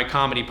 of my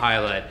comedy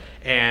pilot.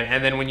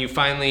 And then when you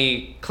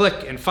finally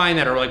click and find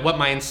that, or like what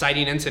my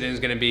inciting incident is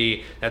going to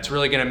be, that's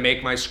really going to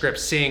make my script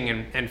sing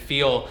and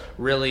feel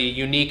really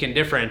unique and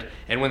different.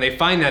 And when they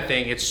find that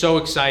thing, it's so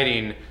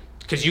exciting,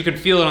 because you can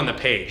feel it on the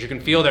page. You can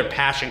feel their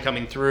passion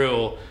coming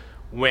through,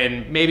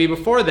 when maybe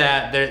before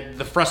that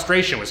the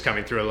frustration was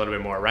coming through a little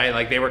bit more, right?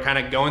 Like they were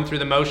kind of going through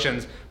the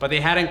motions, but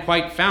they hadn't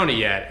quite found it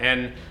yet.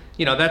 And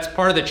that's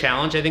part of the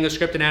challenge, I think, of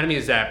Script Anatomy,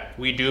 is that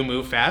we do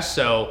move fast.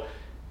 So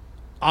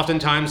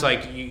oftentimes,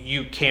 like,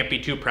 you can't be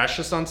too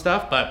precious on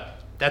stuff,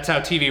 but that's how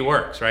TV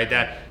works, right?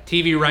 That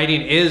TV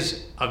writing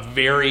is a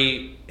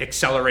very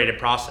accelerated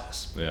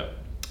process. Yeah.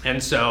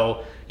 And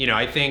so,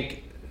 I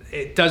think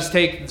it does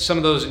take some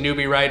of those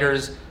newbie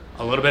writers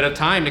a little bit of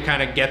time to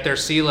kind of get their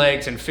sea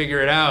legs and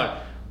figure it out.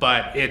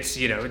 But it's,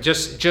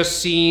 just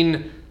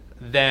seeing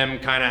them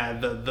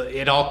kind of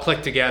it all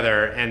click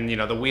together, and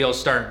the wheels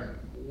start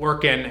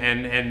working,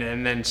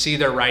 and then see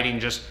their writing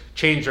just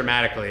change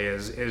dramatically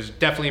is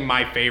definitely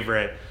my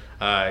favorite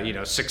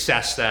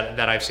success that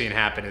I've seen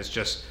happen. Is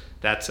just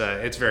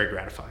it's very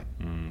gratifying.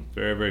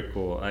 Very, very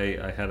cool.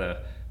 I had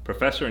a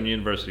professor in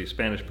university,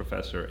 Spanish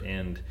professor,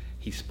 and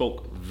he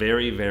spoke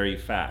very, very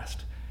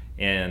fast.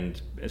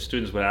 And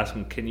students would ask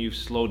him, "Can you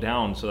slow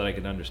down so that I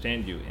can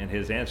understand you?" And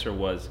his answer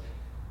was,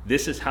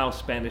 "This is how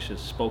Spanish is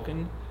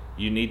spoken.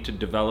 You need to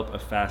develop a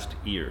fast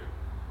ear."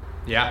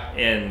 Yeah.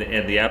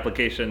 And the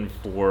application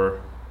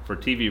for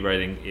TV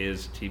writing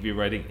is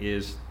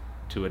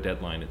to a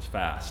deadline. It's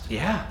fast.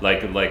 Yeah.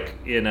 Like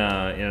in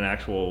an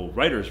actual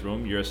writer's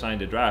room, you're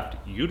assigned a draft.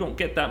 You don't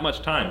get that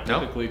much time. No.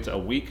 Typically, it's a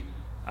week.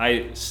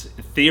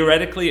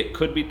 Theoretically, it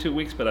could be 2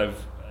 weeks, but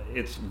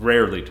it's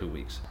rarely 2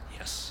 weeks.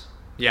 Yes.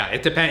 Yeah,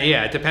 it depends.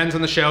 Yeah, it depends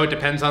on the show. It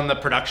depends on the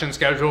production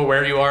schedule,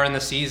 where you are in the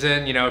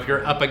season. If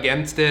you're up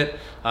against it,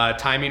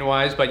 timing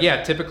wise. But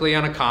yeah, typically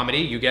on a comedy,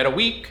 you get a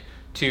week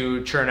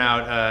to churn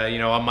out,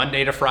 a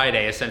Monday to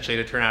Friday, essentially,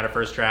 to turn out a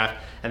first draft.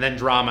 And then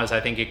dramas, I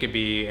think it could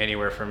be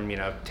anywhere from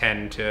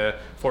 10 to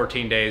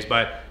 14 days.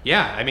 But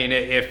yeah, I mean,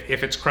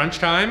 if it's crunch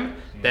time,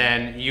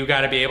 then you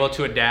got to be able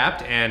to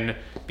adapt and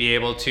be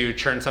able to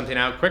churn something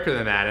out quicker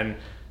than that. And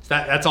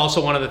that's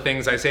also one of the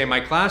things I say in my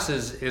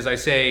classes is I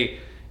say,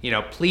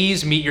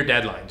 please meet your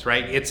deadlines,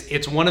 right?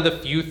 It's one of the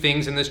few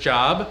things in this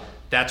job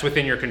that's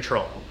within your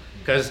control.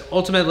 Because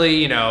ultimately,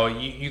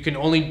 you can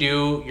only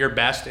do your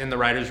best in the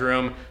writer's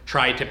room,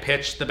 try to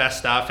pitch the best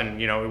stuff, and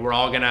we're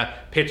all gonna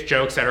pitch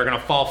jokes that are gonna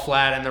fall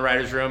flat in the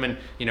writer's room, and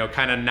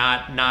kind of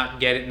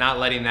not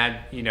letting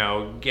that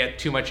get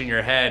too much in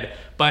your head.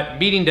 But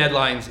meeting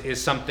deadlines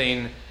is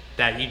something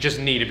that you just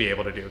need to be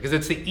able to do, because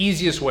it's the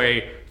easiest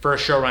way for a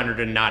showrunner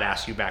to not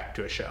ask you back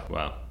to a show.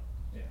 Wow.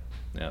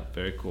 Yeah,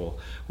 very cool.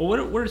 Well,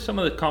 what are some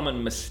of the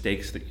common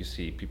mistakes that you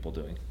see people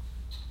doing?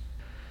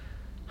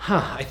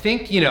 I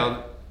think,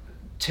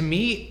 to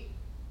me,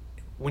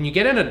 when you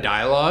get in a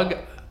dialogue,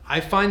 I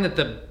find that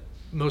the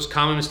most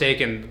common mistake,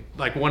 and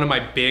like one of my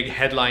big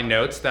headline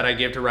notes that I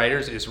give to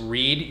writers, is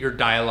read your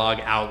dialogue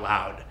out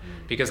loud.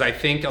 Because I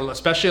think,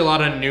 especially a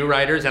lot of new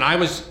writers, and I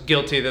was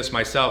guilty of this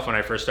myself when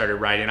I first started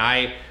writing.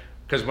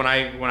 Because when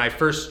I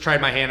first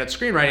tried my hand at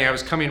screenwriting, I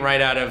was coming right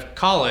out of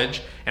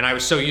college, and I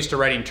was so used to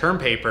writing term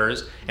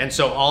papers, and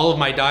so all of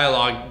my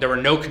dialogue, there were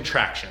no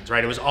contractions,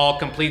 right? It was all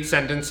complete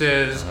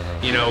sentences,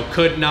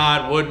 could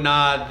not, would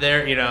not,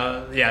 there,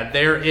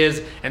 there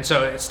is, and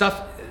so it's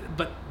stuff,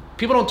 but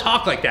people don't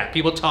talk like that.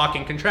 People talk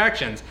in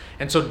contractions,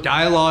 and so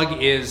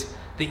dialogue is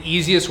the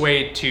easiest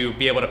way to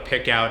be able to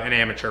pick out an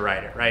amateur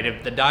writer, right?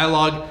 If the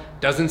dialogue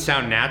doesn't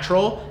sound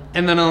natural,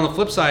 and then on the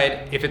flip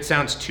side, if it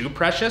sounds too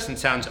precious and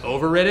sounds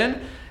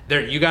overridden,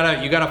 you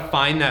gotta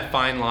find that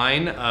fine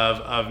line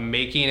of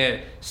making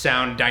it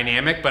sound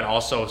dynamic, but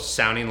also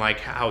sounding like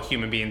how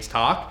human beings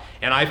talk.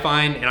 And I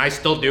find, and I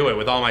still do it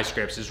with all my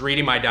scripts, is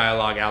reading my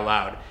dialogue out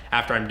loud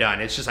after I'm done.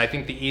 It's just, I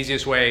think, the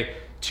easiest way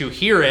to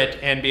hear it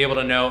and be able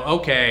to know,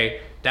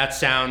 okay, that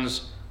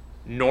sounds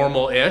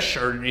normal-ish,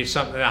 or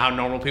something how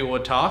normal people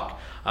would talk,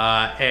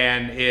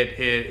 and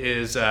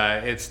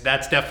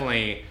that's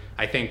definitely,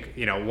 I think,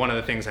 one of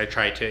the things I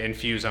try to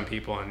infuse on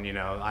people, and,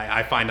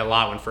 I find a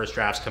lot when first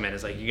drafts come in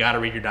is like, you got to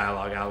read your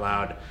dialogue out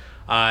loud.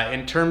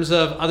 In terms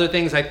of other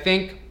things, I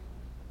think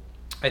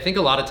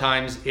a lot of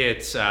times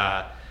it's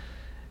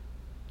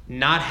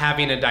not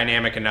having a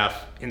dynamic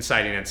enough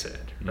inciting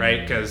incident, right?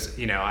 Because,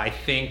 I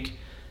think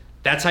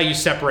that's how you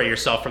separate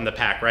yourself from the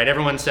pack, right?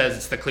 Everyone says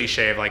it's the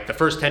cliche of like the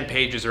first 10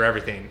 pages are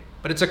everything,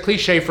 but it's a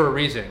cliche for a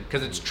reason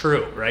because it's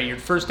true, right? Your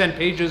first 10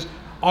 pages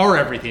are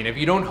everything. If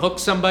you don't hook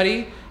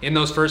somebody in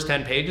those first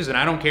 10 pages, and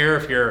I don't care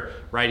if you're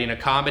writing a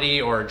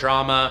comedy or a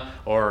drama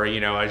or,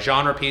 a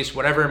genre piece,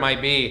 whatever it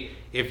might be,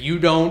 if you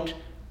don't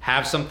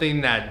have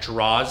something that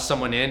draws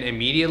someone in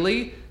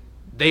immediately,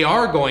 they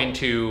are going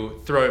to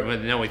throw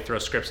it. No, we throw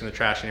scripts in the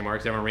trash anymore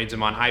because everyone reads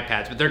them on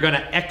iPads, but they're going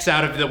to X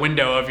out of the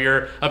window of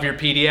your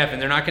PDF,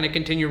 and they're not going to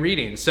continue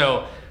reading.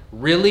 So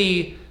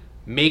really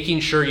making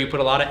sure you put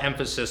a lot of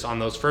emphasis on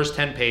those first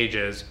 10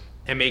 pages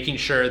and making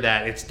sure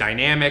that it's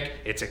dynamic,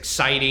 it's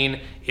exciting,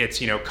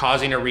 it's,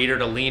 causing a reader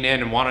to lean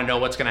in and want to know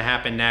what's going to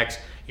happen next.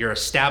 You're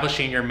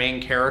establishing your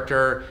main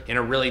character in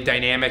a really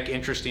dynamic,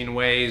 interesting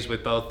ways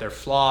with both their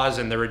flaws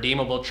and their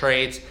redeemable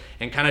traits,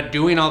 and kind of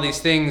doing all these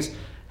things.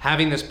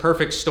 Having this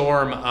perfect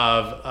storm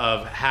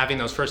of having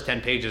those first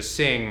 10 pages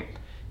sing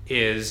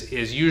is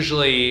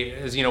usually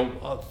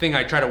a thing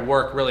I try to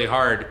work really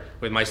hard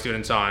with my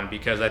students on,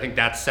 because I think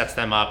that sets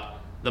them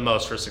up the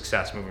most for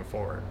success moving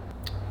forward.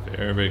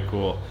 Very, very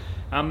cool.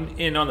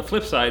 And on the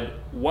flip side,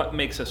 what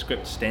makes a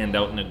script stand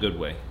out in a good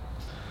way?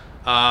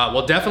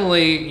 Well,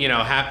 definitely,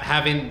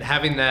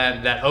 having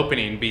that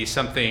opening be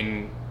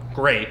something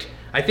great.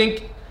 I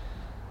think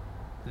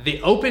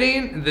the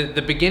opening,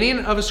 the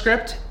beginning of a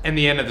script and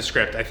the end of the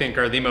script, I think,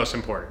 are the most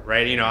important,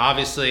 right?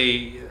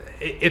 Obviously,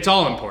 it's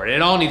all important.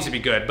 It all needs to be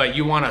good, but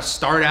you want to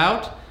start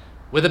out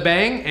with a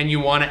bang, and you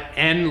want to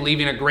end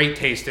leaving a great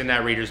taste in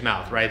that reader's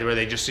mouth, right? Where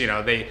they just,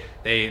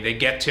 they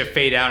get to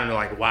fade out and they're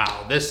like,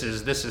 wow, this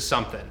is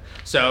something.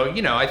 So,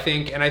 I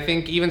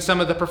think even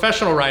some of the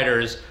professional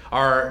writers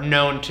are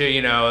known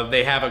to,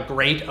 they have a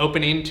great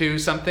opening to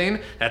something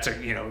that's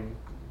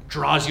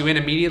draws you in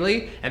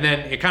immediately, and then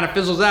it kind of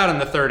fizzles out in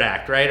the third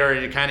act, right? Or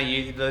it kind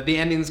of the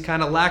ending's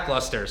kind of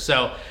lackluster.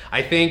 So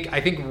I think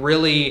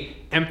really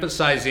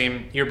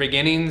emphasizing your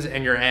beginnings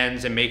and your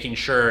ends and making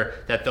sure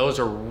that those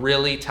are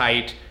really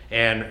tight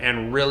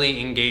and really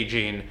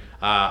engaging,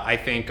 I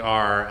think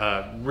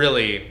are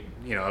really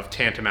of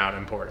tantamount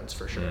importance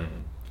for sure.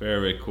 Very,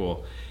 very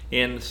cool.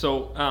 And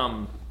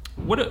so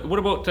what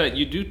about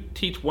you do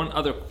teach one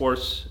other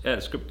course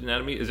at Script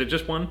Anatomy? Is it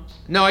just one?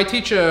 No, I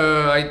teach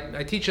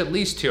I teach at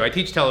least two. I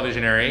teach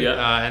televisionary,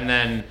 and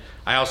then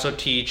I also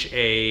teach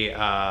a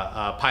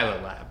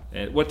pilot lab.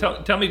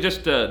 And tell me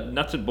just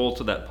nuts and bolts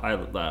of that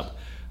pilot lab.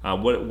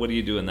 What do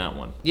you do in that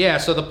one? Yeah,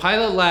 so the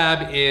pilot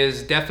lab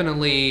is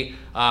definitely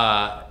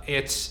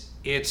it's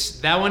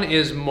that one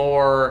is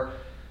more.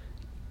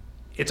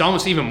 It's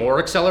almost even more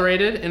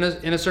accelerated in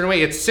a certain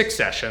way. It's 6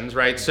 sessions,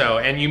 right? So,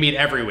 and you meet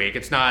every week.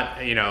 It's not,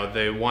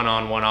 the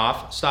one-on,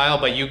 one-off style,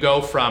 but you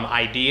go from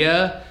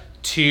idea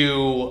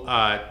to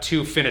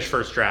finish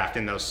first draft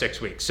in those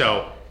 6 weeks.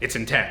 So it's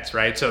intense,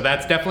 right? So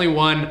that's definitely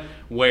one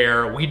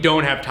where we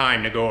don't have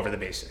time to go over the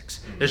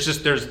basics. There's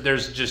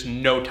just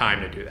no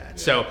time to do that.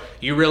 So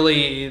you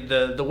really,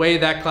 the way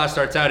that class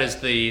starts out is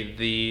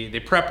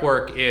the prep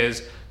work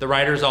is the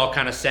writers all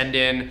kind of send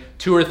in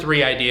 2 or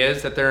 3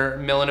 ideas that they're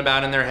milling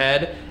about in their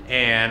head,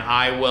 and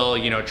I will,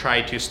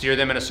 try to steer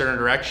them in a certain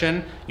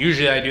direction.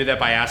 Usually I do that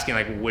by asking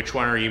like, which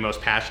one are you most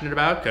passionate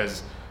about?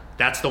 Because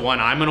that's the one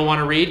I'm going to want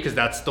to read, because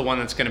that's the one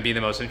that's going to be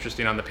the most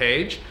interesting on the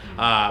page.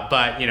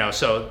 But,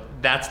 so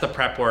that's the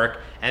prep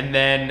work. And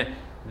then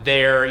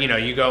there,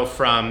 you go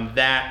from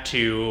that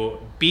to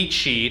beat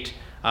sheet.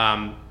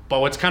 But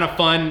what's kind of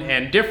fun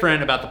and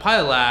different about the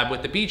pilot lab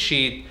with the beat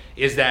sheet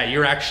is that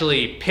you're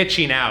actually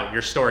pitching out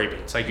your story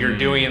beats. Like you're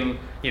doing,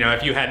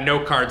 if you had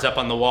note cards up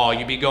on the wall,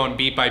 you'd be going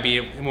beat by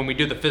beat. When we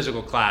do the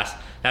physical class,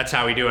 that's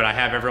how we do it. I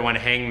have everyone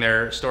hang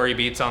their story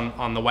beats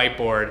on the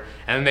whiteboard,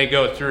 and then they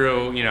go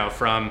through,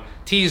 from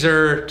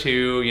teaser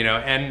to,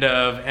 end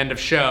of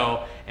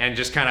show, and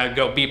just kind of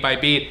go beat by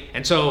beat.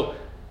 And so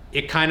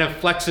it kind of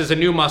flexes a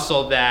new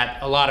muscle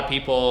that a lot of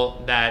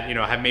people that,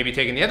 have maybe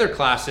taken the other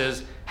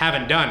classes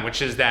haven't done,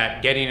 which is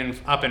that getting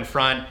up in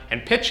front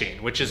and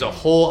pitching, which is a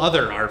whole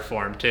other art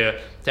form to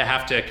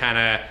have to kind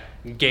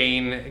of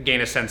gain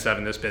a sense of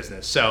in this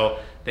business. So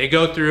they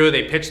go through,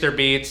 they pitch their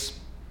beats.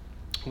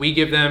 We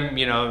give them,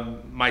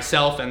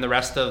 myself and the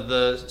rest of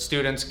the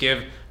students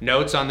give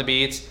notes on the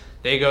beats.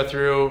 They go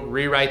through,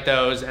 rewrite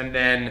those, and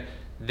then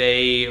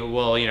they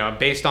will,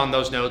 based on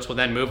those notes, will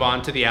then move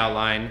on to the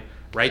outline,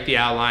 write the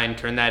outline,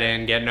 turn that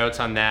in, get notes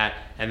on that,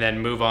 and then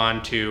move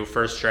on to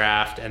first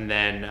draft, and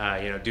then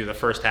do the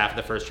first half of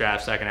the first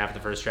draft, second half of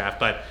the first draft.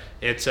 But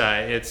it's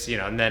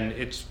and then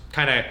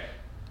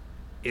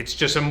it's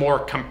just a more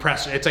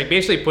compressed. It's like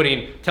basically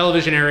putting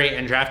televisionary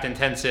and draft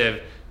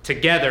intensive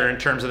together in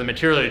terms of the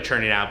material you're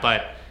churning out.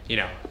 But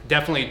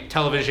definitely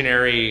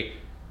televisionary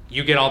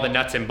you get all the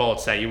nuts and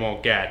bolts that you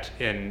won't get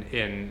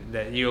in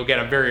that you'll get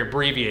a very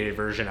abbreviated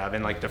version of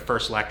in like the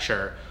first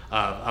lecture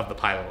of the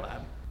pilot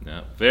lab.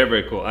 Yeah, very,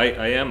 very cool. I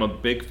am a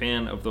big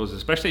fan of those,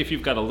 especially if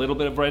you've got a little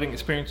bit of writing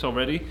experience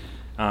already.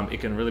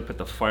 It can really put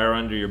the fire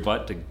under your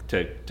butt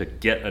to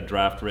get a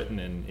draft written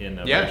in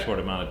a very short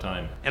amount of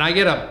time. And I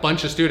get a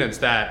bunch of students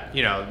that,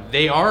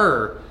 they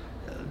are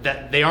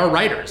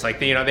writers. Like,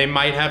 they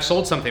might have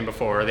sold something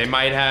before. They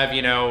might have,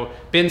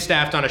 been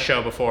staffed on a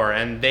show before,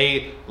 and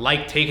they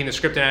like taking the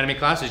script anatomy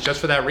classes just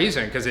for that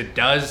reason, because it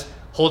does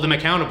hold them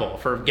accountable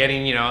for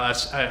getting,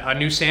 a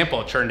new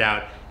sample churned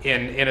out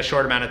in a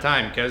short amount of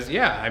time. Because,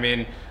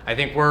 I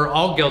think we're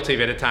all guilty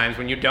of it at times.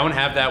 When you don't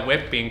have that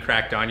whip being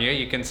cracked on you,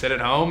 you can sit at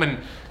home and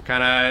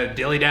kind of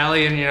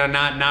dilly-dally and,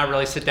 not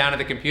really sit down at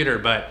the computer.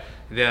 But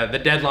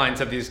the deadlines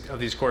of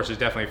these courses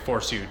definitely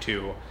force you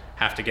to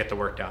have to get the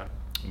work done.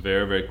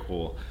 Very, very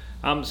cool.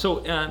 So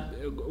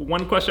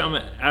one question I'm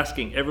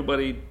asking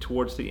everybody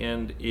towards the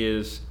end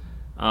is,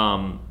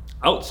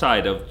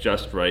 outside of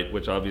Just Right,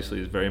 which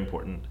obviously is very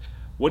important,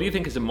 what do you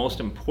think is the most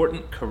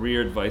important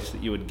career advice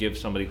that you would give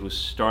somebody who's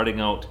starting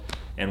out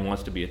and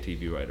wants to be a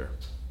TV writer?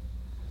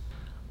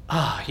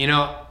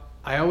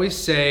 I always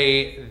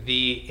say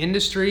the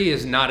industry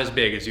is not as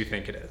big as you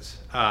think it is.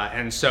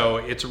 And so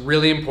it's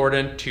really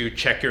important to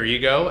check your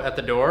ego at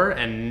the door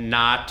and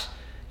not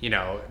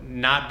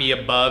be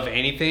above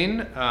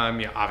anything,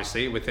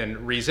 obviously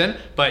within reason,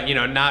 but,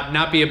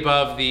 not be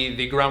above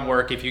the grunt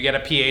work. If you get a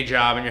PA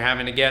job and you're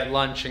having to get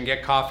lunch and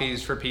get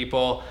coffees for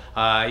people,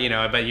 but you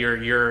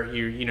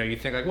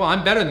think like, well,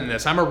 I'm better than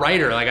this. I'm a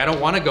writer. Like, I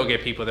don't want to go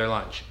get people their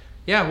lunch.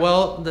 Yeah,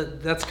 well,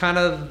 that's kind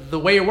of the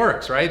way it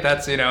works, right?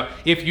 That's,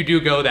 if you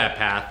do go that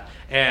path.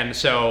 And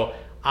so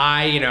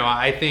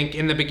I think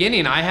in the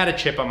beginning I had a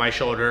chip on my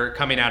shoulder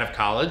coming out of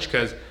college,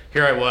 because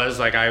here I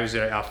was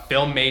a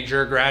film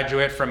major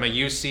graduate from a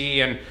UC,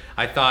 and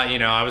I thought,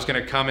 I was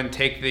going to come and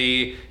take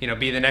be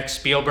the next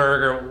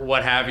Spielberg or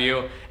what have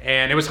you.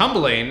 And it was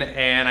humbling.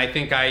 And I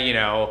think I,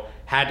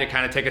 had to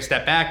kind of take a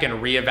step back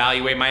and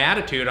reevaluate my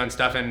attitude on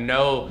stuff and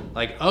know,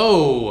 like,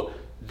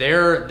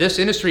 this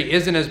industry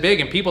isn't as big,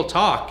 and people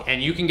talk,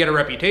 and you can get a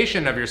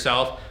reputation of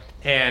yourself,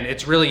 and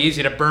it's really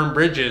easy to burn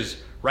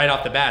bridges right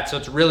off the bat. So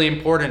it's really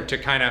important to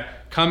kind of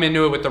come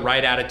into it with the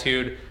right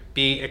attitude,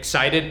 be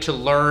excited to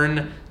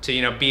learn,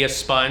 to be a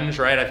sponge,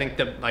 right? I think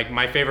that, like,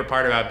 my favorite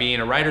part about being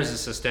a writer's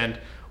assistant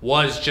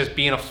was just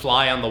being a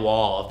fly on the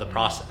wall of the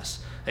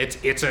process.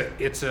 It's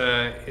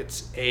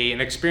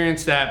an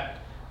experience that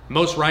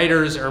most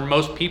writers or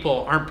most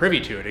people aren't privy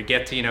to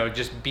get to,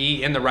 just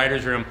be in the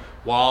writer's room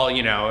while,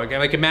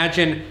 like,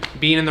 imagine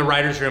being in the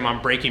writer's room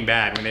on Breaking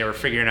Bad when they were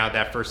figuring out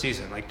that first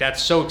season. Like,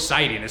 that's so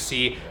exciting to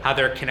see how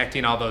they're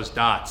connecting all those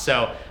dots.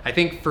 So I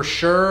think for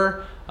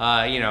sure,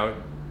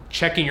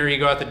 checking your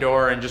ego at the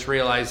door and just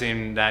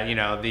realizing that,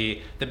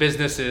 the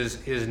business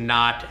is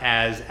not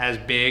as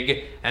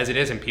big as it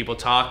is, and people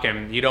talk,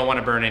 and you don't want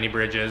to burn any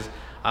bridges.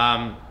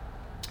 And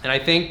I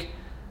think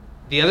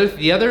the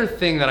other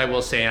thing that I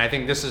will say, and I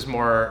think this is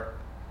more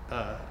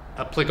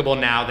applicable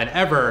now than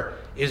ever,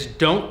 is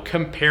don't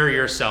compare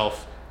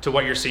yourself to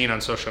what you're seeing on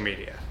social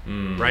media,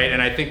 right?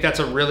 And I think that's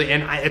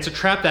it's a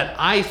trap that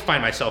I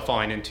find myself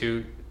falling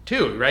into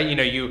too, right?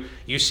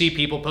 You see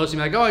people posting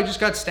like, oh, I just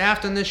got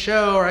staffed on this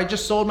show, or I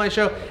just sold my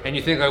show, and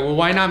you think like, well,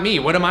 why not me?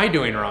 What am I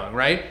doing wrong,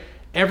 right?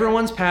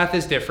 Everyone's path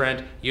is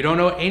different. You don't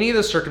know any of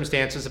the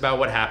circumstances about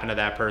what happened to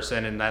that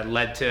person and that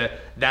led to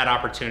that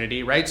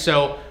opportunity, right?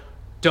 So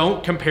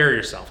don't compare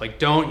yourself.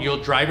 Like,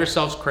 you'll drive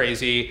yourselves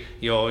crazy.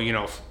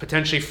 You'll,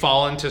 potentially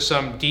fall into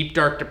some deep,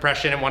 dark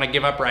depression and want to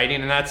give up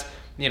writing. And that's,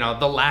 the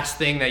last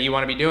thing that you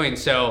want to be doing.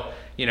 So,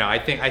 I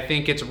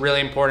think it's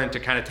really important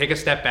to kind of take a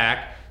step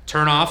back,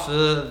 turn off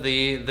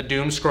the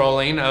doom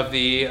scrolling of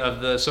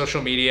the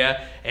social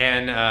media,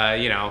 and,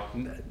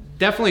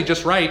 definitely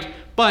just write,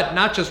 but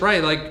not just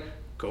write, like,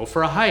 go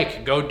for a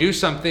hike, go do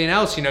something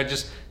else,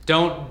 just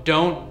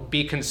don't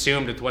be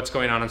consumed with what's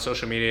going on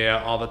social media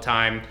all the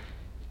time.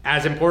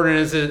 As important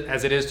as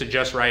it is to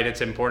just write,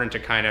 it's important to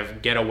kind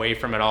of get away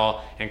from it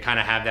all and kind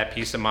of have that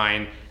peace of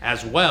mind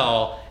as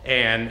well,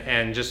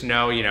 and just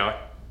know,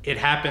 it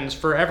happens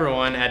for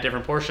everyone at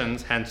different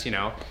portions. Hence,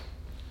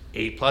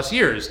 8+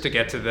 years to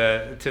get to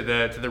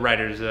the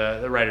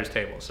writers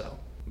table. So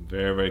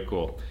very, very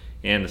cool.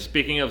 And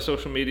speaking of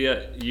social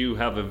media, you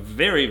have a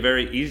very,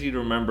 very easy to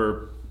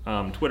remember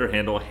Twitter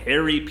handle,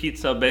 Harry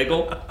Pizza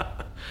Bagel.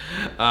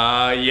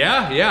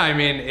 Yeah. I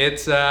mean,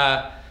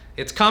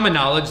 it's common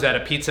knowledge that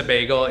a pizza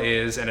bagel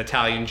is an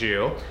Italian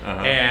Jew,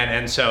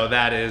 and so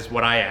that is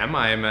what I am.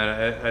 I am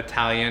an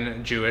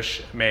Italian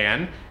Jewish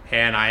man,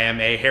 and I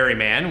am a hairy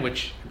man,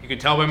 which you can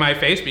tell by my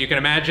face, but you can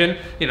imagine,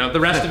 the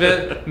rest of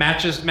it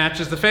matches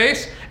the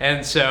face.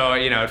 And so,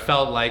 it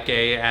felt like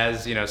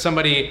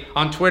somebody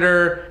on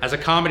Twitter as a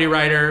comedy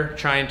writer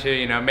trying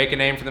to, make a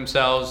name for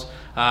themselves.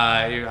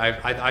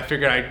 I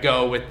figured I'd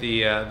go with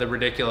the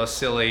ridiculous,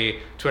 silly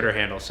Twitter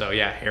handle. So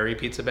yeah, Harry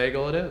Pizza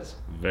Bagel it is.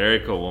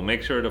 Very cool. Well,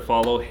 make sure to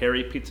follow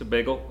Harry Pizza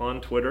Bagel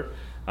on Twitter.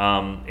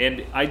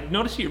 And I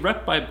noticed you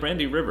rep by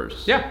Brandy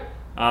Rivers. Yeah.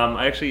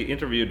 I actually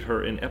interviewed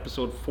her in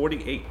episode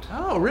 48.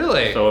 Oh,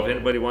 really? So if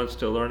anybody wants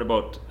to learn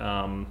about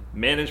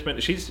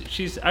management,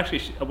 she's actually,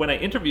 when I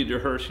interviewed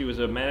her, she was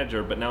a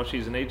manager, but now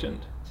she's an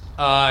agent.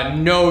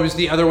 No, it was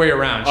the other way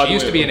around. She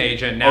used to be an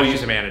agent, now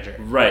she's a manager.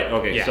 Right,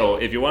 okay. Yeah. So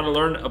if you want to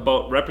learn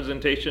about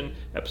representation,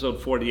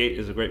 episode 48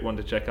 is a great one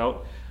to check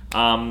out.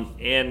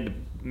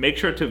 And make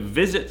sure to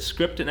visit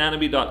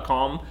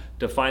scriptanatomy.com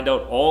to find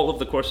out all of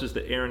the courses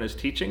that Erin is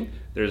teaching.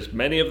 There's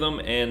many of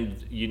them,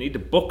 and you need to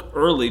book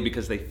early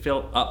because they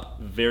fill up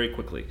very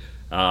quickly.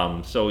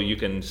 So you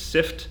can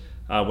sift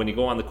when you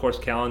go on the course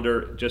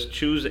calendar. Just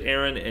choose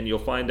Erin, and you'll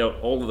find out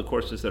all of the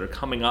courses that are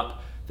coming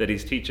up that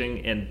he's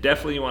teaching. And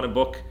definitely you want to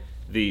book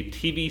the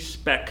TV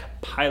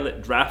Spec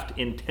Pilot Draft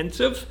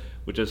Intensive,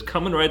 which is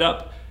coming right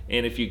up.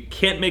 And if you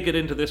can't make it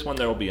into this one,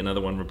 there will be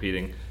another one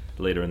repeating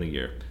later in the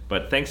year.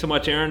 But thanks so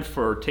much, Erin,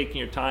 for taking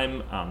your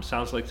time.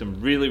 Sounds like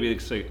some really, really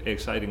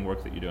exciting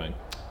work that you're doing.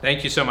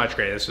 Thank you so much,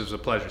 Gray. This was a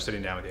pleasure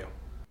sitting down with you.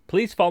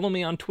 Please follow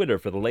me on Twitter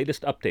for the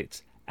latest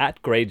updates.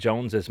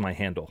 @GrayJones is my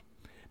handle.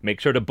 Make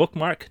sure to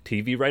bookmark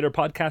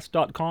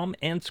tvwriterpodcast.com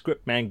and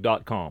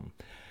scriptmag.com.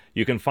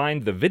 You can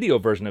find the video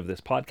version of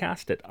this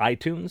podcast at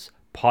iTunes,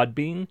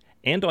 Podbean,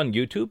 and on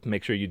YouTube.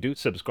 Make sure you do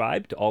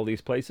subscribe to all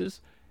these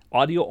places.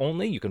 Audio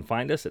only, you can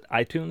find us at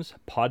iTunes,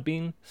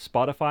 Podbean,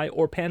 Spotify,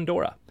 or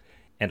Pandora.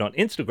 And on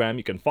Instagram,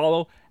 you can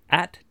follow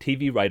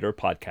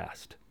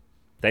 @TVWriterPodcast.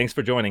 Thanks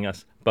for joining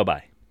us.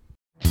 Bye-bye.